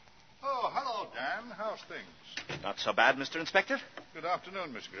 Oh, hello, Dan. How's things? Not so bad, Mr. Inspector. Good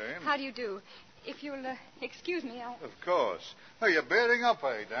afternoon, Miss Graham. How do you do? If you'll excuse me, I'll... Of course. Oh, you're bearing up,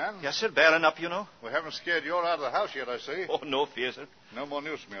 eh, Dan? Yes, sir, bearing up, you know. We haven't scared you all out of the house yet, I see. Oh, no fear, sir. No more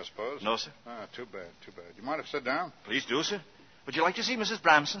news from me, I suppose? No, sir. Ah, too bad, too bad. You mind if I sit down? Please do, sir. Would you like to see Mrs.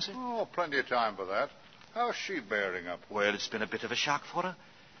 Bramson, sir? Oh, plenty of time for that. How's she bearing up? Well, it's been a bit of a shock for her.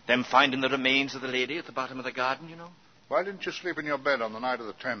 Them finding the remains of the lady at the bottom of the garden, you know. Why didn't you sleep in your bed on the night of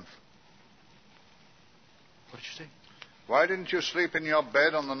the 10th? What did you say? Why didn't you sleep in your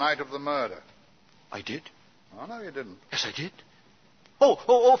bed on the night of the murder? I did. Oh, no, you didn't. Yes, I did.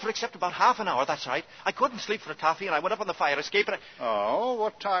 Oh, for except about half an hour, that's right. I couldn't sleep for a toffee, and I went up on the fire escape, and Oh,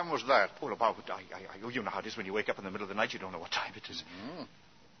 what time was that? Oh, about... you know how it is when you wake up in the middle of the night, you don't know what time it is. Mm.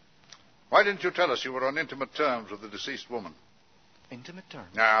 Why didn't you tell us you were on intimate terms with the deceased woman? Intimate terms?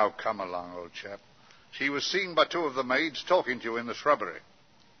 Now, come along, old chap. She was seen by two of the maids talking to you in the shrubbery.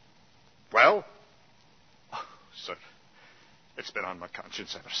 Well? Oh, sir, it's been on my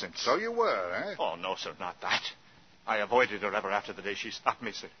conscience ever since. So you were, eh? Oh, no, sir, not that. I avoided her ever after the day she stopped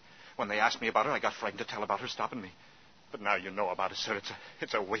me, sir. When they asked me about her, I got frightened to tell about her stopping me. But now you know about it, sir.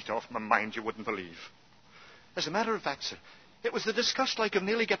 It's a weight off my mind you wouldn't believe. As a matter of fact, sir, it was the disgust like of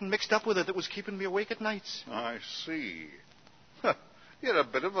nearly getting mixed up with her that was keeping me awake at nights. I see. You're a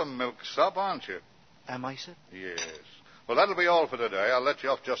bit of a milksop, aren't you? Am I, sir? Yes. Well, that'll be all for today. I'll let you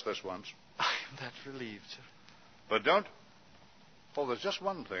off just this once. I'm that relieved, sir. But don't... Oh, there's just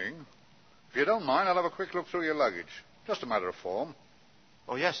one thing. If you don't mind, I'll have a quick look through your luggage. Just a matter of form.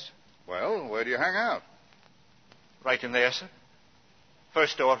 Oh, yes. Well, where do you hang out? Right in there, sir.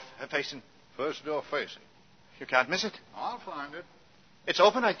 First door facing. First door facing. You can't miss it. I'll find it. It's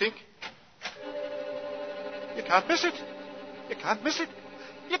open, I think. You can't miss it. You can't miss it.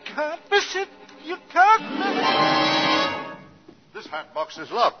 You can't miss it. You can't miss it. This hat box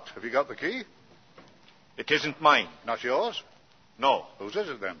is locked. Have you got the key? It isn't mine. Not yours? No. Whose is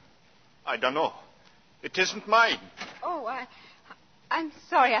it, then? I don't know. It isn't mine. Oh, I'm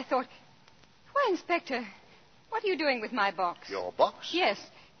sorry. I thought... Why, Inspector, what are you doing with my box? Your box? Yes.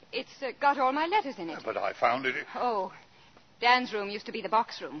 It's got all my letters in it. But I found it... Oh, Dan's room used to be the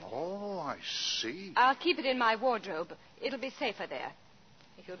box room. Oh, I see. I'll keep it in my wardrobe. It'll be safer there.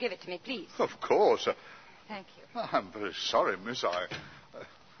 If you'll give it to me, please. Of course. Thank you. I'm very sorry, miss.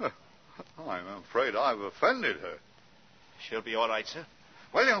 I'm afraid I've offended her. She'll be all right, sir.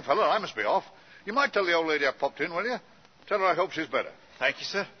 Well, young fellow, I must be off. You might tell the old lady I popped in, will you? Tell her I hope she's better. Thank you,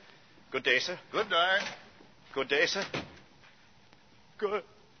 sir. Good day, sir. Good day. Good day, sir. Good.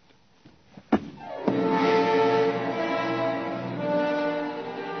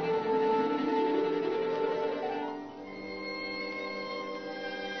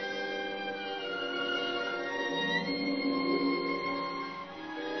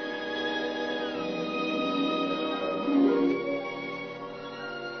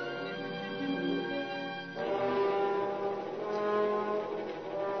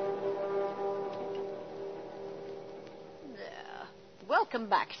 Welcome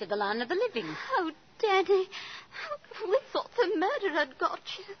back to the land of the living. Oh, Danny, we thought the murder had got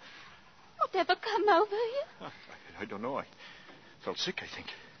you. Whatever come over you? I don't know. I felt sick, I think.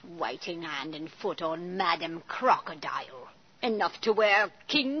 Waiting hand and foot on Madam Crocodile. Enough to wear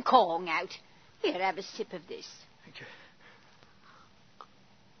King Kong out. Here, have a sip of this. Thank you.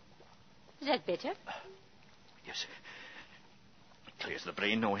 Is that better? Yes. It clears the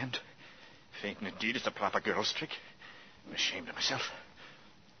brain, no end. Fainting indeed is the proper girl's trick. I'm ashamed of myself.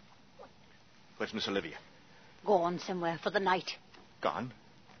 Where's Miss Olivia? Gone somewhere for the night. Gone?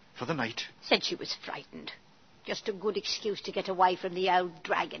 For the night? Said she was frightened. Just a good excuse to get away from the old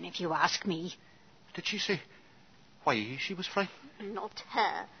dragon, if you ask me. Did she say why she was frightened? Not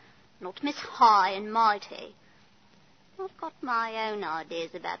her. Not Miss High and Mighty. I've got my own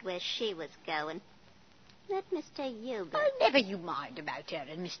ideas about where she was going. Let Mr. Hubert... Oh, never you mind about her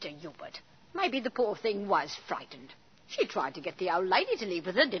and Mr. Hubert. Maybe the poor thing was frightened. She tried to get the old lady to leave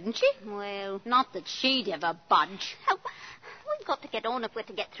with her, didn't she? Well, Not that she'd ever budge. well, I've got to get on if we're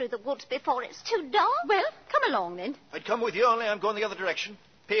to get through the woods before it's too dark. Well, come along then. I'd come with you, only I'm going the other direction.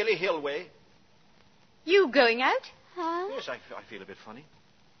 Paley Hill way. You going out? Huh? Yes, I feel a bit funny.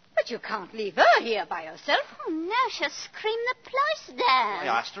 But you can't leave her here by herself. Oh, now she'll scream the place down. I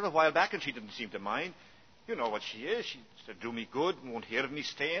asked her a while back, and she didn't seem to mind. You know what she is. She said, do me good and won't hear of me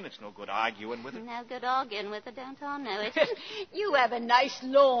staying. It's no good arguing with her. No good arguing with her, don't I know it? You have a nice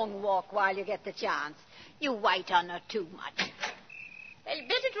long walk while you get the chance. You wait on her too much. Well, you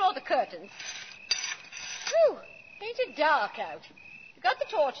better draw the curtains. Whew, ain't it dark out? You got the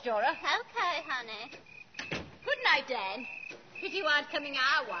torch, Dora? Okay, honey. Good night, Dan. Pity you aren't coming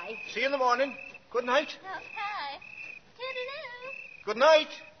our way. See you in the morning. Good night. Okay. Toodaloo. Good night.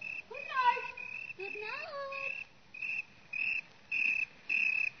 Good night. Good night.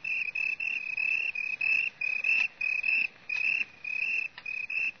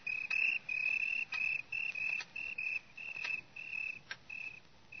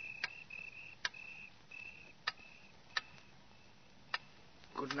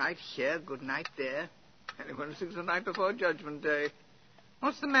 Good night here, good night there. Anyone sings the night before Judgment Day.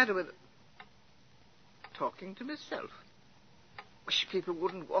 What's the matter with... Talking to myself. Wish people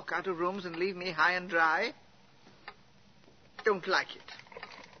wouldn't walk out of rooms and leave me high and dry. Don't like it.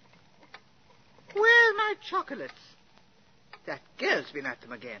 Where's my chocolates? That girl's been at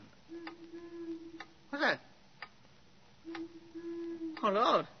them again. What's that? Oh,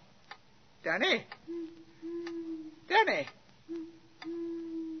 Lord. Danny. Danny.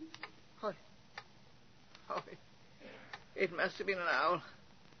 Oh, it must have been an owl.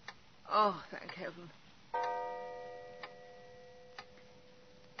 Oh, thank heaven.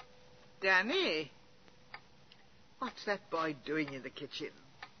 Danny, what's that boy doing in the kitchen?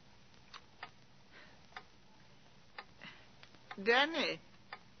 Danny,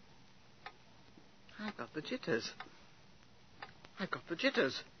 I've got the jitters. I've got the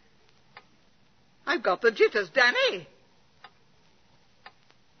jitters. I've got the jitters, Danny.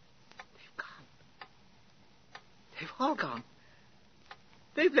 They've all gone.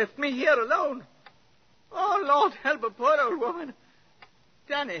 They've left me here alone. Oh, Lord, help a poor old woman.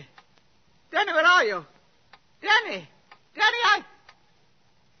 Danny. Danny, where are you? Danny. Danny, I'm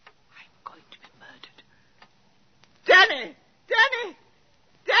going to be murdered. Danny. Danny.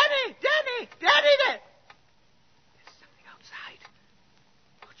 Danny. Danny. Danny, there. There's something outside.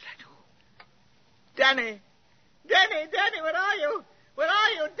 What's that? Who? Danny. Danny. Danny, where are you? Where are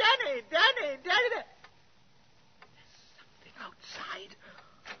you? Danny. Danny. Danny, there. Outside.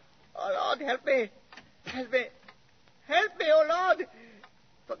 Oh, Lord, help me. Help me. Help me, oh, Lord.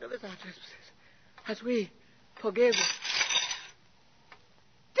 Forgive us our trespasses, as we forgive.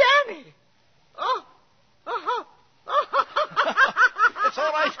 Danny! Oh! Oh! Oh! It's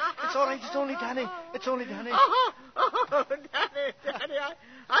all right. It's all right. It's only Danny. It's only Danny. Oh, oh, Danny, Danny,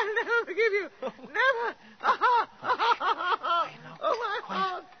 I'll never forgive you. Never. Oh, my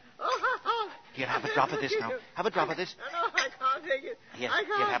heart. Oh, here, have a drop of this now. Have a drop of this. No, I can't take it. Here, I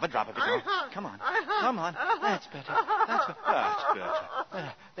can't. here, have a drop of it now. Come on. Come on. That's better. That's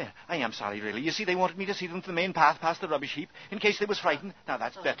better. There. I am sorry, really. You see, they wanted me to see them to the main path past the rubbish heap in case they was frightened. Now,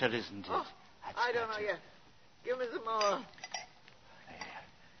 that's better, isn't it? That's I don't know yet. Give me some more.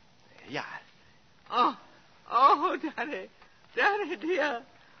 There you are. Oh, Danny. Danny, dear.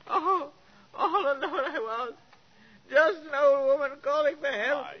 Oh, all alone I was. Just an old woman calling for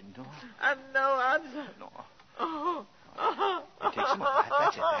help. I know. And no answer. No. Oh. Take some more.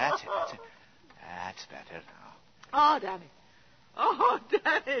 That's it. That's better now. Oh, Danny. Oh,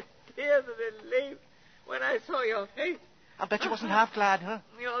 Danny. Tears of relief when I saw your face. I'll bet you wasn't half glad, huh?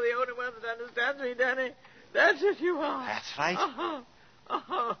 You're the only one that understands me, Danny. That's what you are. That's right.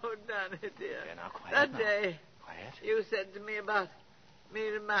 Oh, Danny, dear. Yeah, now, quiet that now. day Quiet. you said to me about me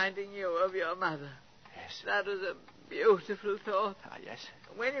reminding you of your mother. Yes. That was a beautiful thought. Ah, yes.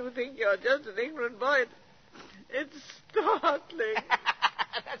 When you think you're just an ignorant boy, it's startling.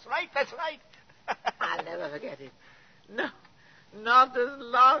 That's right. I'll never forget it. No, not as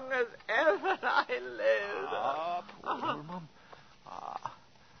long as ever I live. Ah, poor old Mum.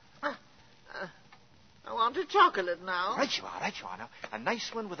 I want a chocolate now. Right you are now. A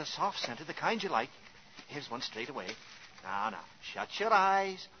nice one with a soft center, the kind you like. Here's one straight away. Now. Shut your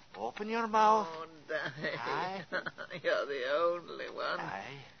eyes. Open your mouth. Oh, Danny. Aye. You're the only one.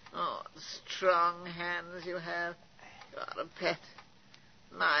 Aye. Oh, strong hands you have. You're a pet.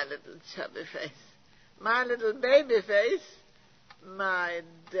 My little chubby face. My little baby face. My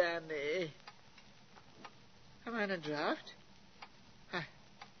Danny. Am I in a draft? I've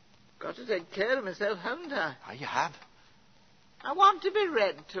got to take care of myself, haven't I? Ah, you have. I want to be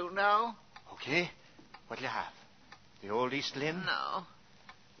read to now. Okay. What'll you have? The old East Lynn? No.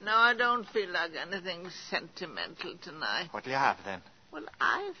 No, I don't feel like anything sentimental tonight. What'll you have, then? Well,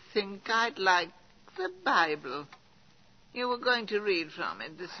 I think I'd like the Bible. You were going to read from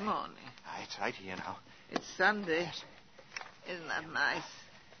it this morning. It's right here now. It's Sunday. Yes. Isn't that nice?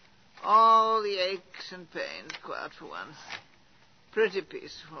 All the aches and pains quiet for once. Pretty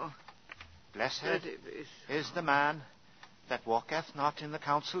peaceful. Blessed Pretty peaceful. is the man that walketh not in the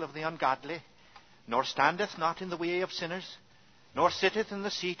counsel of the ungodly, nor standeth not in the way of sinners, nor sitteth in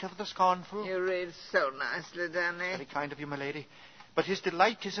the seat of the scornful. You read so nicely, Danny. Very kind of you, my lady. But his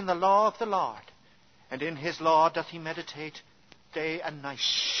delight is in the law of the Lord, and in his law doth he meditate day and night.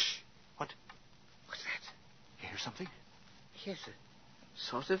 Shh! What's that? You hear something? Yes, a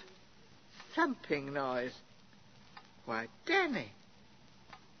sort of thumping noise. Why, Danny,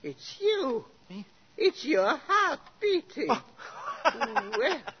 it's you. Me? It's your heart beating. Oh.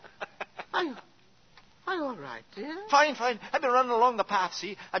 Well, are you all right, dear? Fine. I've been running along the path,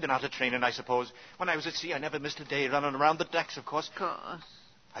 see? I've been out of training, I suppose. When I was at sea, I never missed a day running around the decks, of course. Of course.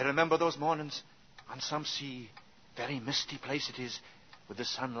 I remember those mornings on some sea. Very misty place it is, with the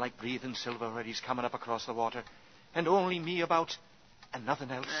sun like breathing silver where he's coming up across the water, and only me about, and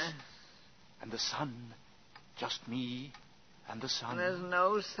nothing else. And the sun, just me and the sun. There's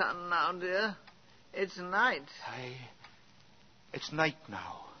no sun now, dear. It's night. Aye, it's night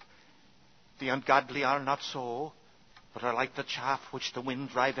now. The ungodly are not so, but are like the chaff which the wind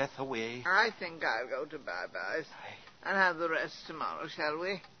driveth away. I think I'll go to bye-byes and have the rest tomorrow, shall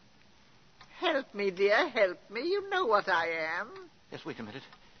we? Help me, dear, help me. You know what I am. Yes, wait a minute.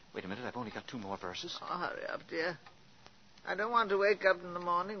 I've only got 2 more verses. Oh, hurry up, dear. I don't want to wake up in the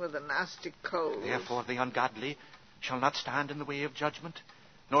morning with a nasty cold. Therefore the ungodly shall not stand in the way of judgment,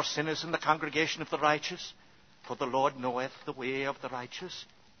 nor sinners in the congregation of the righteous. For the Lord knoweth the way of the righteous,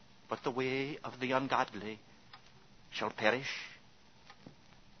 but the way of the ungodly shall perish.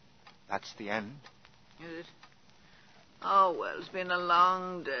 That's the end. Is it? Oh, well, it's been a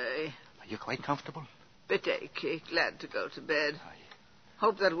long day. Are you quite comfortable? Bit achy. Glad to go to bed. Aye.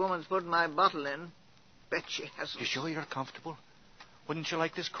 Hope that woman's put my bottle in. Bet she hasn't. You sure you're comfortable? Wouldn't you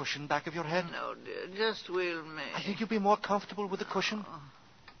like this cushion back of your head? No, dear. Just wheel me. I think you'd be more comfortable with the cushion. Oh.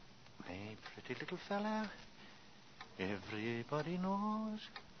 My pretty little fella. Everybody knows.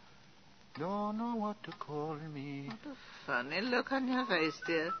 Don't know what to call me. What a funny look on your face,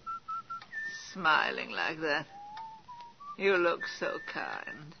 dear. Smiling like that. You look so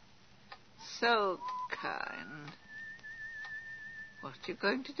kind. So kind. What you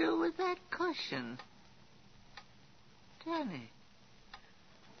going to do with that cushion? Danny.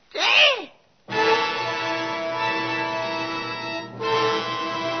 Danny!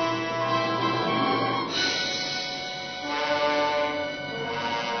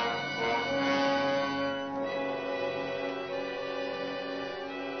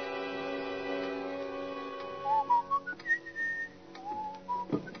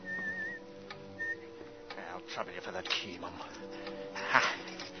 I'll trouble you for that key, Mum. Ha!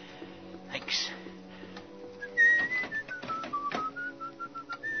 Thanks.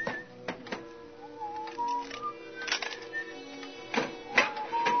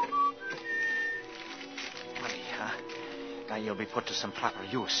 Money, huh? Now you'll be put to some proper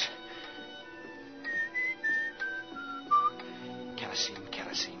use.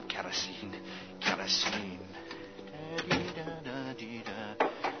 Kerosene.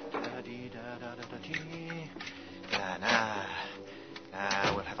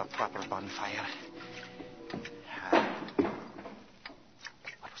 Now we'll have a proper bonfire.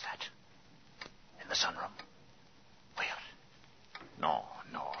 What was that? In the sunroom? Where? No,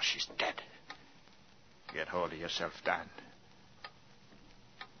 she's dead. Get hold of yourself, Dan.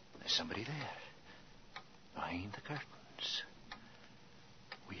 There's somebody there. Behind the curtains.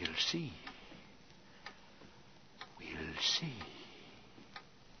 We'll see.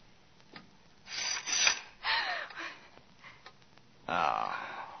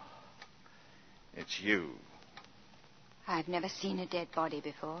 It's you. I've never seen a dead body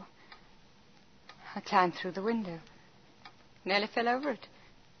before. I climbed through the window. Nearly fell over it.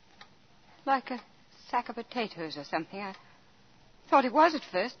 Like a sack of potatoes or something. I thought it was at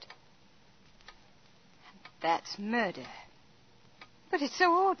first. That's murder. But it's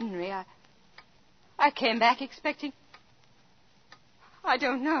so ordinary. I came back expecting... I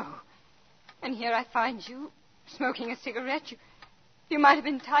don't know. And here I find you, smoking a cigarette. You might have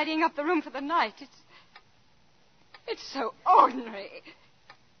been tidying up the room for the night. It's so ordinary.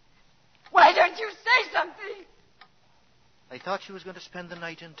 Why don't you say something? I thought you was going to spend the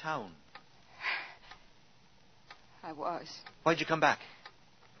night in town. I was. Why'd you come back?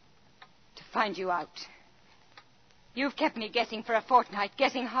 To find you out. You've kept me guessing for a fortnight,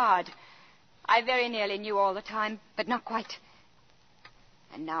 guessing hard. I very nearly knew all the time, but not quite.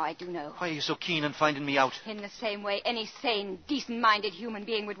 And now I do know. Why are you so keen on finding me out? In the same way any sane, decent-minded human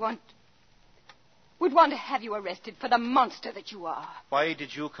being would want to have you arrested for the monster that you are. Why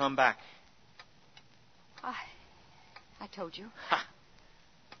did you come back? I told you. Ha!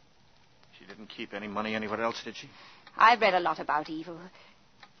 She didn't keep any money anywhere else, did she? I've read a lot about evil.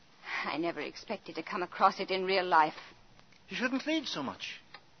 I never expected to come across it in real life. You shouldn't read so much.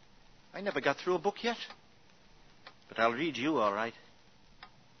 I never got through a book yet. But I'll read you, all right.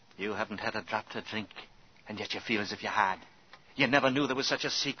 You haven't had a drop to drink, and yet you feel as if you had. You never knew there was such a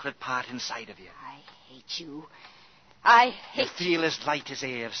secret part inside of you. I hate you. I hate you. You feel as light as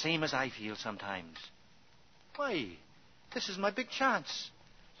air, same as I feel sometimes. Why? This is my big chance.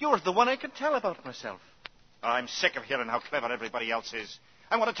 You're the one I can tell about myself. I'm sick of hearing how clever everybody else is.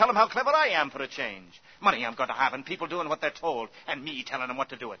 I want to tell them how clever I am for a change. Money I'm going to have and people doing what they're told and me telling them what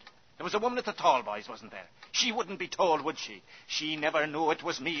to do it. There was a woman at the Tall Boys, wasn't there? She wouldn't be told, would she? She never knew it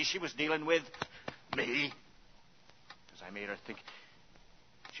was me she was dealing with. Me? Because I made her think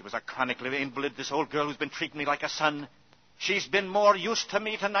she was a chronically invalid, this old girl who's been treating me like a son. She's been more use to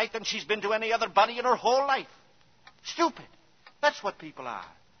me tonight than she's been to any other body in her whole life. Stupid. That's what people are.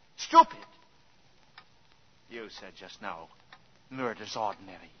 Stupid. You said just now, murder's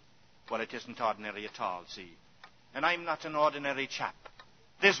ordinary. Well, it isn't ordinary at all, see? And I'm not an ordinary chap.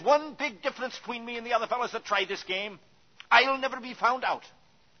 There's one big difference between me and the other fellows that try this game. I'll never be found out,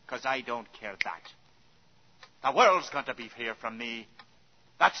 because I don't care that. The world's got to be here from me.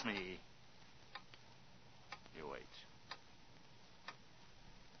 That's me. You wait.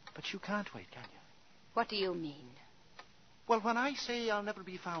 But you can't wait, can you? What do you mean? Well, when I say I'll never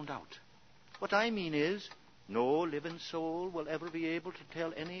be found out, what I mean is no living soul will ever be able to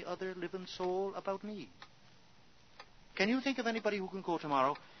tell any other living soul about me. Can you think of anybody who can go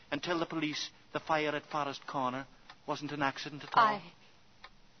tomorrow and tell the police the fire at Forest Corner wasn't an accident at all?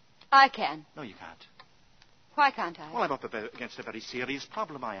 I can. No, you can't. Why can't I? Well, I'm up against a very serious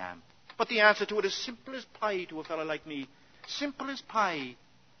problem, I am. But the answer to it is simple as pie to a fellow like me. Simple as pie.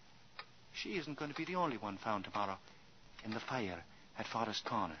 She isn't going to be the only one found tomorrow in the fire at Forest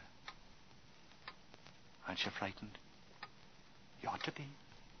Corner. Aren't you frightened? You ought to be.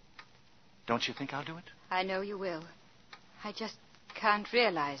 Don't you think I'll do it? I know you will. I just can't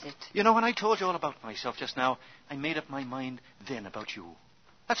realize it. You know, when I told you all about myself just now, I made up my mind then about you.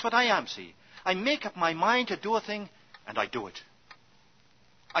 That's what I am, see. I make up my mind to do a thing, and I do it.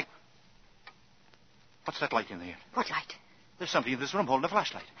 What's that light in there? What light? There's somebody in this room holding a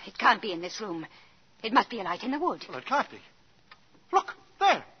flashlight. It can't be in this room. It must be a light in the wood. Well, it can't be. Look,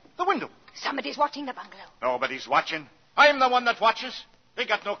 there, the window. Somebody's watching the bungalow. Nobody's watching. I'm the one that watches. They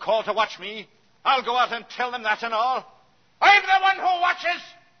got no call to watch me. I'll go out and tell them that and all. I'm the one who watches.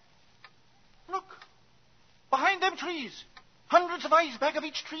 Look, behind them trees. Hundreds of eyes back of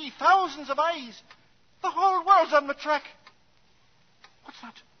each tree. Thousands of eyes. The whole world's on the track. What's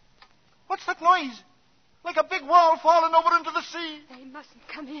that? What's that noise? Like a big wall falling over into the sea. They mustn't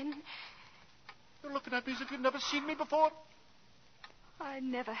come in. You're looking at me as if you'd never seen me before. I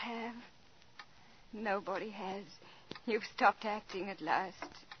never have. Nobody has. You've stopped acting at last.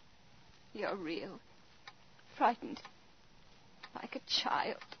 You're real. Frightened. Like a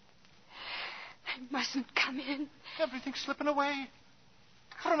child. They mustn't come in. Everything's slipping away.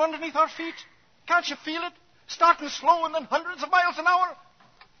 From underneath our feet. Can't you feel it? Starting slow and then hundreds of miles an hour.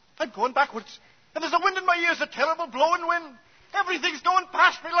 I'm going backwards. And there's a wind in my ears, a terrible blowing wind. Everything's going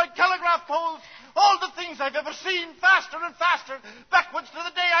past me like telegraph poles. All the things I've ever seen, faster and faster, backwards to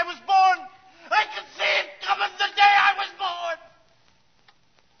the day I was born. I can see it coming the day I was born.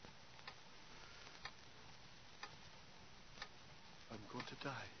 I'm going to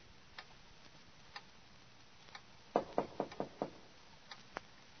die.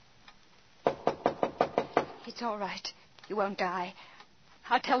 It's all right. You won't die.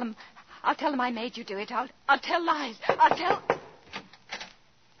 I'll tell them I made you do it. I'll tell lies. I'll tell...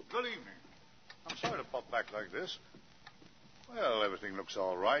 Good evening. I'm sorry to pop back like this. Well, everything looks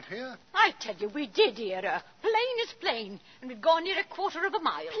all right here. I tell you, we did hear her. Plain as plain. And we'd gone near a quarter of a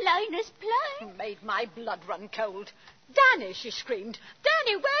mile. Plain as plain? Made my blood run cold. Danny, she screamed.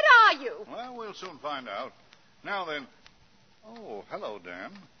 Danny, where are you? Well, we'll soon find out. Now then... Oh, hello,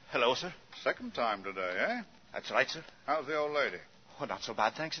 Dan. Hello, sir. Second time today, eh? That's right, sir. How's the old lady? Oh, not so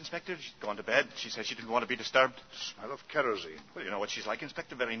bad, thanks, Inspector. She's gone to bed. She said she didn't want to be disturbed. Smell of kerosene. Well, you know what she's like,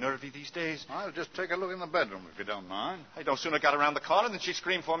 Inspector. Very nervy these days. I'll just take a look in the bedroom, if you don't mind. I no sooner got around the corner than she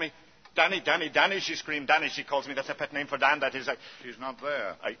screamed for me. Danny, Danny, Danny, she screamed. Danny, she calls me. That's a pet name for Dan, that is. She's not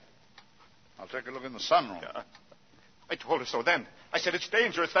there. I'll take a look in the sunroom. Yeah. I told her so then. I said it's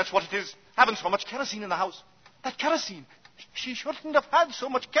dangerous, that's what it is. Having so much kerosene in the house. That kerosene. She shouldn't have had so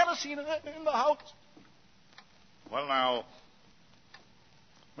much kerosene in the house. Well, now,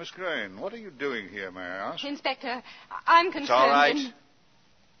 Miss Crane, what are you doing here, may I ask? Inspector, I'm concerned. It's all right.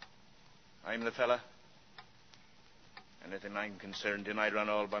 I'm the fella. Anything I'm concerned in, I run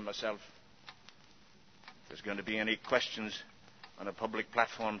all by myself. If there's going to be any questions on a public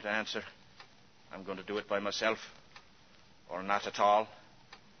platform to answer, I'm going to do it by myself. Or not at all.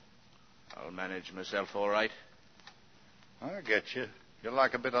 I'll manage myself all right. I get you. You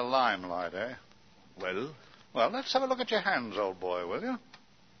like a bit of limelight, eh? Well? Well, let's have a look at your hands, old boy, will you?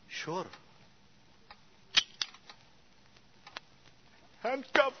 Sure.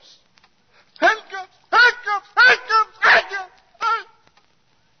 Handcuffs! Handcuffs! Handcuffs! Handcuffs! Handcuffs!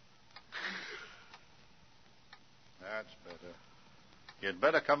 That's better. You'd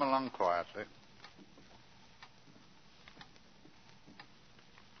better come along quietly.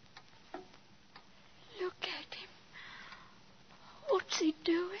 Look at him. What's he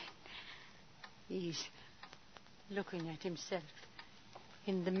doing? He's looking at himself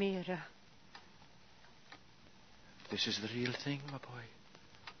in the mirror. This is the real thing, my boy.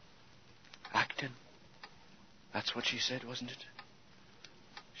 Acting. That's what she said, wasn't it?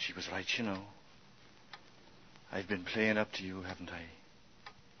 She was right, you know. I've been playing up to you, haven't I?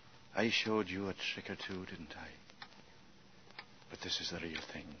 I showed you a trick or two, didn't I? But this is the real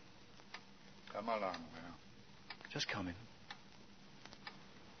thing. Come along now. Just come in.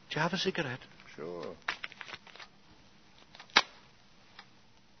 Do you have a cigarette? Sure.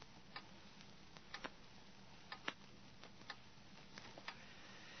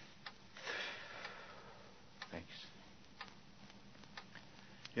 Thanks.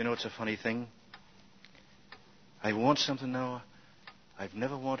 You know, it's a funny thing. I want something now I've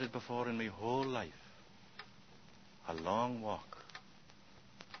never wanted before in my whole life. A long walk.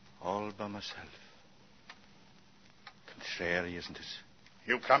 All by myself. Contrary, isn't it?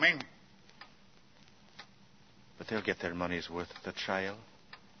 You coming? But they'll get their money's worth at the trial.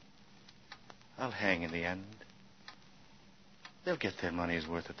 I'll hang in the end. They'll get their money's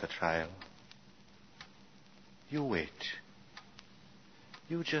worth at the trial. You wait.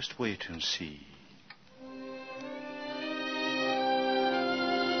 You just wait and see.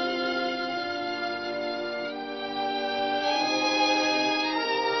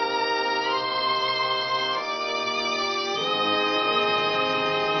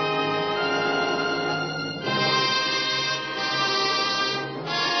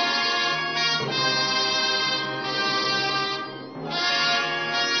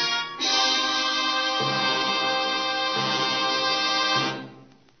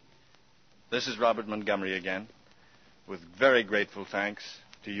 This is Robert Montgomery again, with very grateful thanks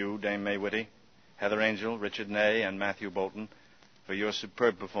to you, Dame May Whitty, Heather Angel, Richard Ney, and Matthew Bolton for your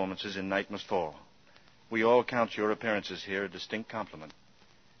superb performances in Night Must Fall. We all count your appearances here a distinct compliment.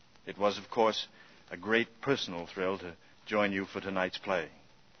 It was, of course, a great personal thrill to join you for tonight's play.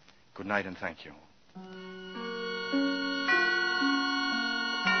 Good night and thank you.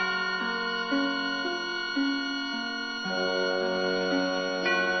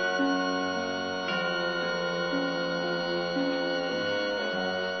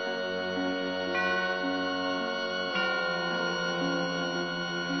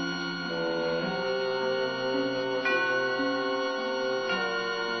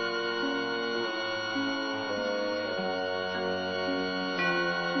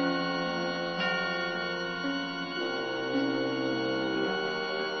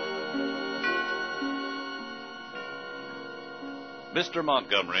 Mr.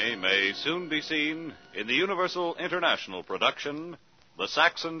 Montgomery may soon be seen in the Universal International production, The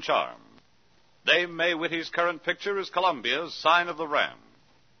Saxon Charm. Dame May Whitty's current picture is Columbia's Sign of the Ram.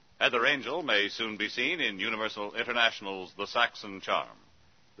 Heather Angel may soon be seen in Universal International's The Saxon Charm.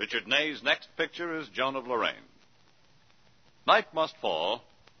 Richard Ney's next picture is Joan of Lorraine. Night Must Fall,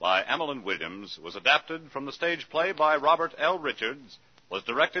 by Emmeline Williams, was adapted from the stage play by Robert L. Richards, was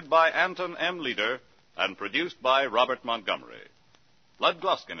directed by Anton M. Leader, and produced by Robert Montgomery. Lud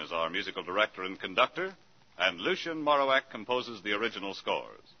Gluskin is our musical director and conductor, and Lucien Morawek composes the original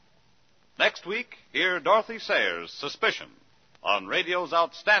scores. Next week, hear Dorothy Sayers' Suspicion on radio's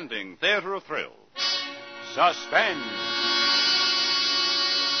outstanding theater of thrills. Suspense!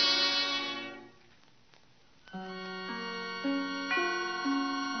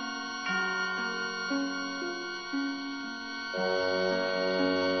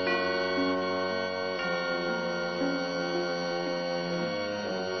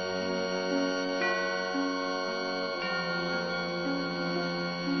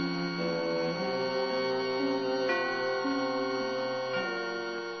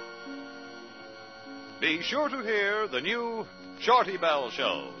 Be sure to hear the new Shorty Bell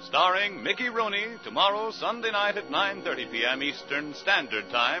Show, starring Mickey Rooney, tomorrow Sunday night at 9:30 p.m. Eastern Standard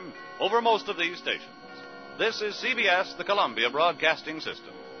Time over most of these stations. This is CBS, the Columbia Broadcasting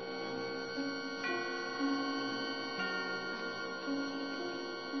System.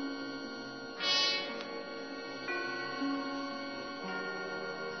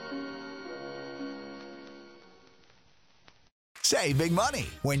 Save big money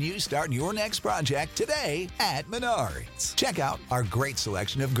when you start your next project today at Menards. Check out our great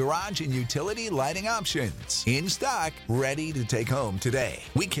selection of garage and utility lighting options. In stock, ready to take home today.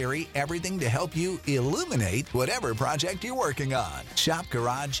 We carry everything to help you illuminate whatever project you're working on. Shop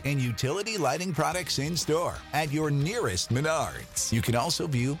garage and utility lighting products in store at your nearest Menards. You can also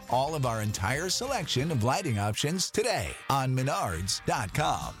view all of our entire selection of lighting options today on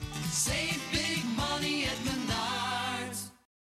Menards.com. Save big money at Menards.